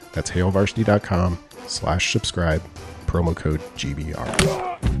 That's hailvarsity.com/subscribe, promo code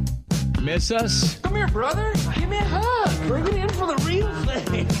GBR. Miss us? Come here, brother. Give me a hug. Bring it in for the real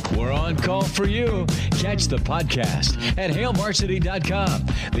thing. We're on call for you. Catch the podcast at hailvarsity.com,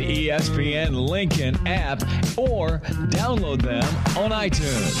 the ESPN Lincoln app, or download them on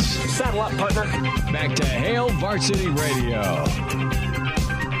iTunes. Saddle up, partner. Back to Hail Varsity Radio.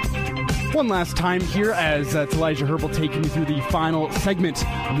 One last time here as it's Elijah Herbel taking you through the final segment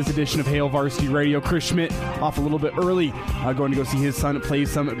of this edition of Hail Varsity Radio. Chris Schmidt off a little bit early, going to go see his son play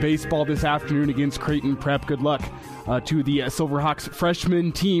some baseball this afternoon against Creighton Prep. Good luck to the Silverhawks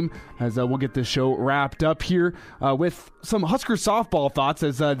freshman team as we'll get this show wrapped up here with some Husker softball thoughts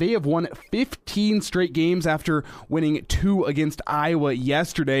as they have won 15 straight games after winning 2 against Iowa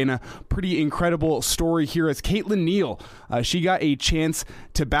yesterday. And a pretty incredible story here as Caitlin Neal, she got a chance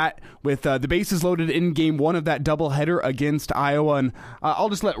to bat with the bases loaded in game 1 of that doubleheader against Iowa. And I'll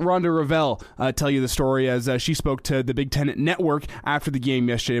just let Rhonda Ravel tell you the story as she spoke to the Big Ten Network after the game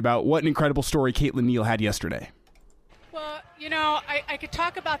yesterday about what an incredible story Caitlin Neal had yesterday. Well, you know, I could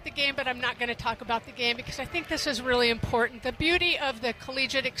talk about the game, but I'm not going to talk about the game because I think this is really important. The beauty of the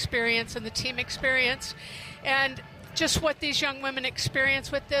collegiate experience and the team experience and just what these young women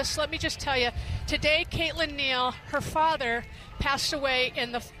experience with this. Let me just tell you, today Caitlin Neal, her father, passed away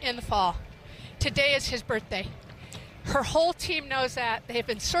in the fall. Today is his birthday. Her whole team knows that. They've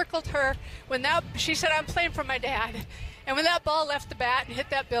encircled her. She said, I'm playing for my dad. And when that ball left the bat and hit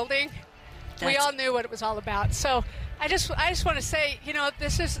that building, we all knew what it was all about. So I just want to say, you know,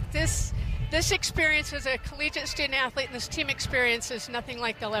 this experience as a collegiate student athlete and this team experience is nothing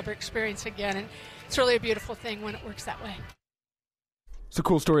like they'll ever experience again. And it's really a beautiful thing when it works that way. It's a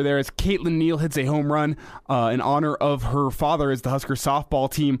cool story there as Caitlin Neal hits a home run in honor of her father as the Husker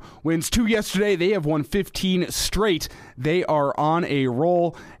softball team wins 2 yesterday. They have won 15 straight. They are on a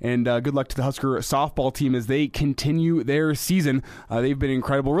roll, and good luck to the Husker softball team as they continue their season. They've been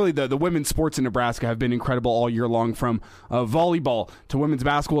incredible. Really, the women's sports in Nebraska have been incredible all year long, from volleyball to women's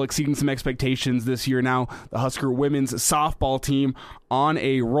basketball exceeding some expectations this year. Now the Husker women's softball team on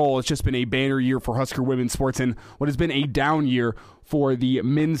a roll. It's just been a banner year for Husker women's sports and what has been a down year for the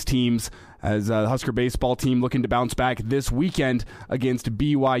men's teams as the Husker baseball team looking to bounce back this weekend against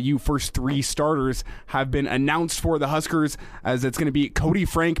BYU. First 3 starters have been announced for the Huskers as it's going to be Cody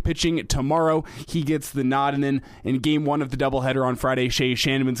Frank pitching tomorrow. He gets the nod, and then in game 1 of the doubleheader on Friday, Shea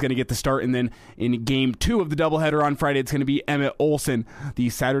Shanneman's going to get the start, and then in game 2 of the doubleheader on Friday, it's going to be Emmett Olson. The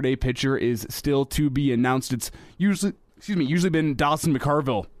Saturday pitcher is still to be announced. It's usually been Dawson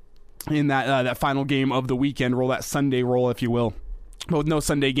McCarville in that final game of the weekend roll, that Sunday roll, if you will. But with no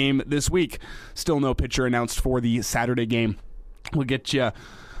Sunday game this week, still no pitcher announced for the Saturday game. We'll get you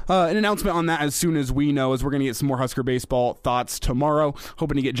an announcement on that as soon as we know, as we're going to get some more Husker baseball thoughts tomorrow.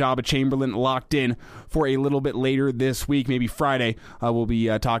 Hoping to get Jabba Chamberlain locked in for a little bit later this week, maybe Friday. We'll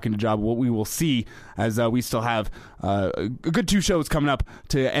be talking to Jabba. What we will see as we still have a good 2 shows coming up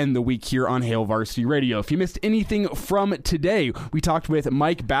to end the week here on Hail Varsity Radio. If you missed anything from today, we talked with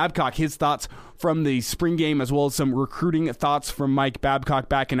Mike Babcock, his thoughts from the spring game, as well as some recruiting thoughts from Mike Babcock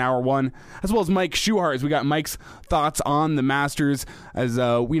back in hour 1, as well as Mike Schuchart, as we got Mike's thoughts on the Masters, as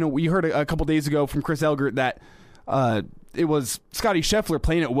we heard a couple days ago from Chris Elgert that it was Scotty Scheffler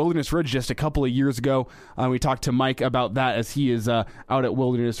playing at Wilderness Ridge just a couple of years ago. We talked to Mike about that as he is out at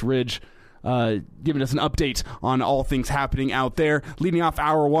Wilderness Ridge, giving us an update on all things happening out there. Leading off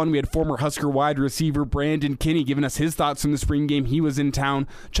hour 1, we had former Husker wide receiver Brandon Kinnie giving us his thoughts from the spring game. He was in town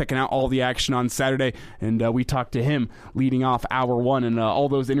checking out all the action on Saturday, and we talked to him leading off hour 1, and all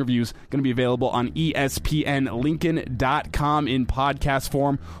those interviews going to be available on ESPNLincoln.com in podcast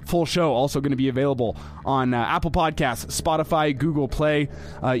form. Full show also going to be available on Apple Podcasts, Spotify, Google Play,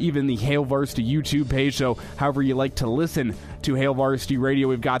 even the Hail Varsity YouTube page. So however you like to listen to Hail Varsity Radio,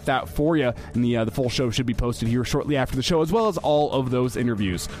 we've got that for you, and the full show should be posted here shortly after the show, as well as all of those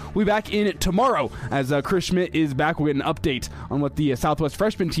interviews. We'll be back in tomorrow as Chris Schmidt is back. We'll get an update on what the Southwest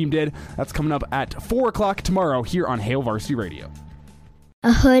freshman team did. That's coming up at 4 o'clock tomorrow here on Hail Varsity Radio.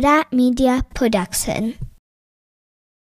 A Hurrdat Media Production.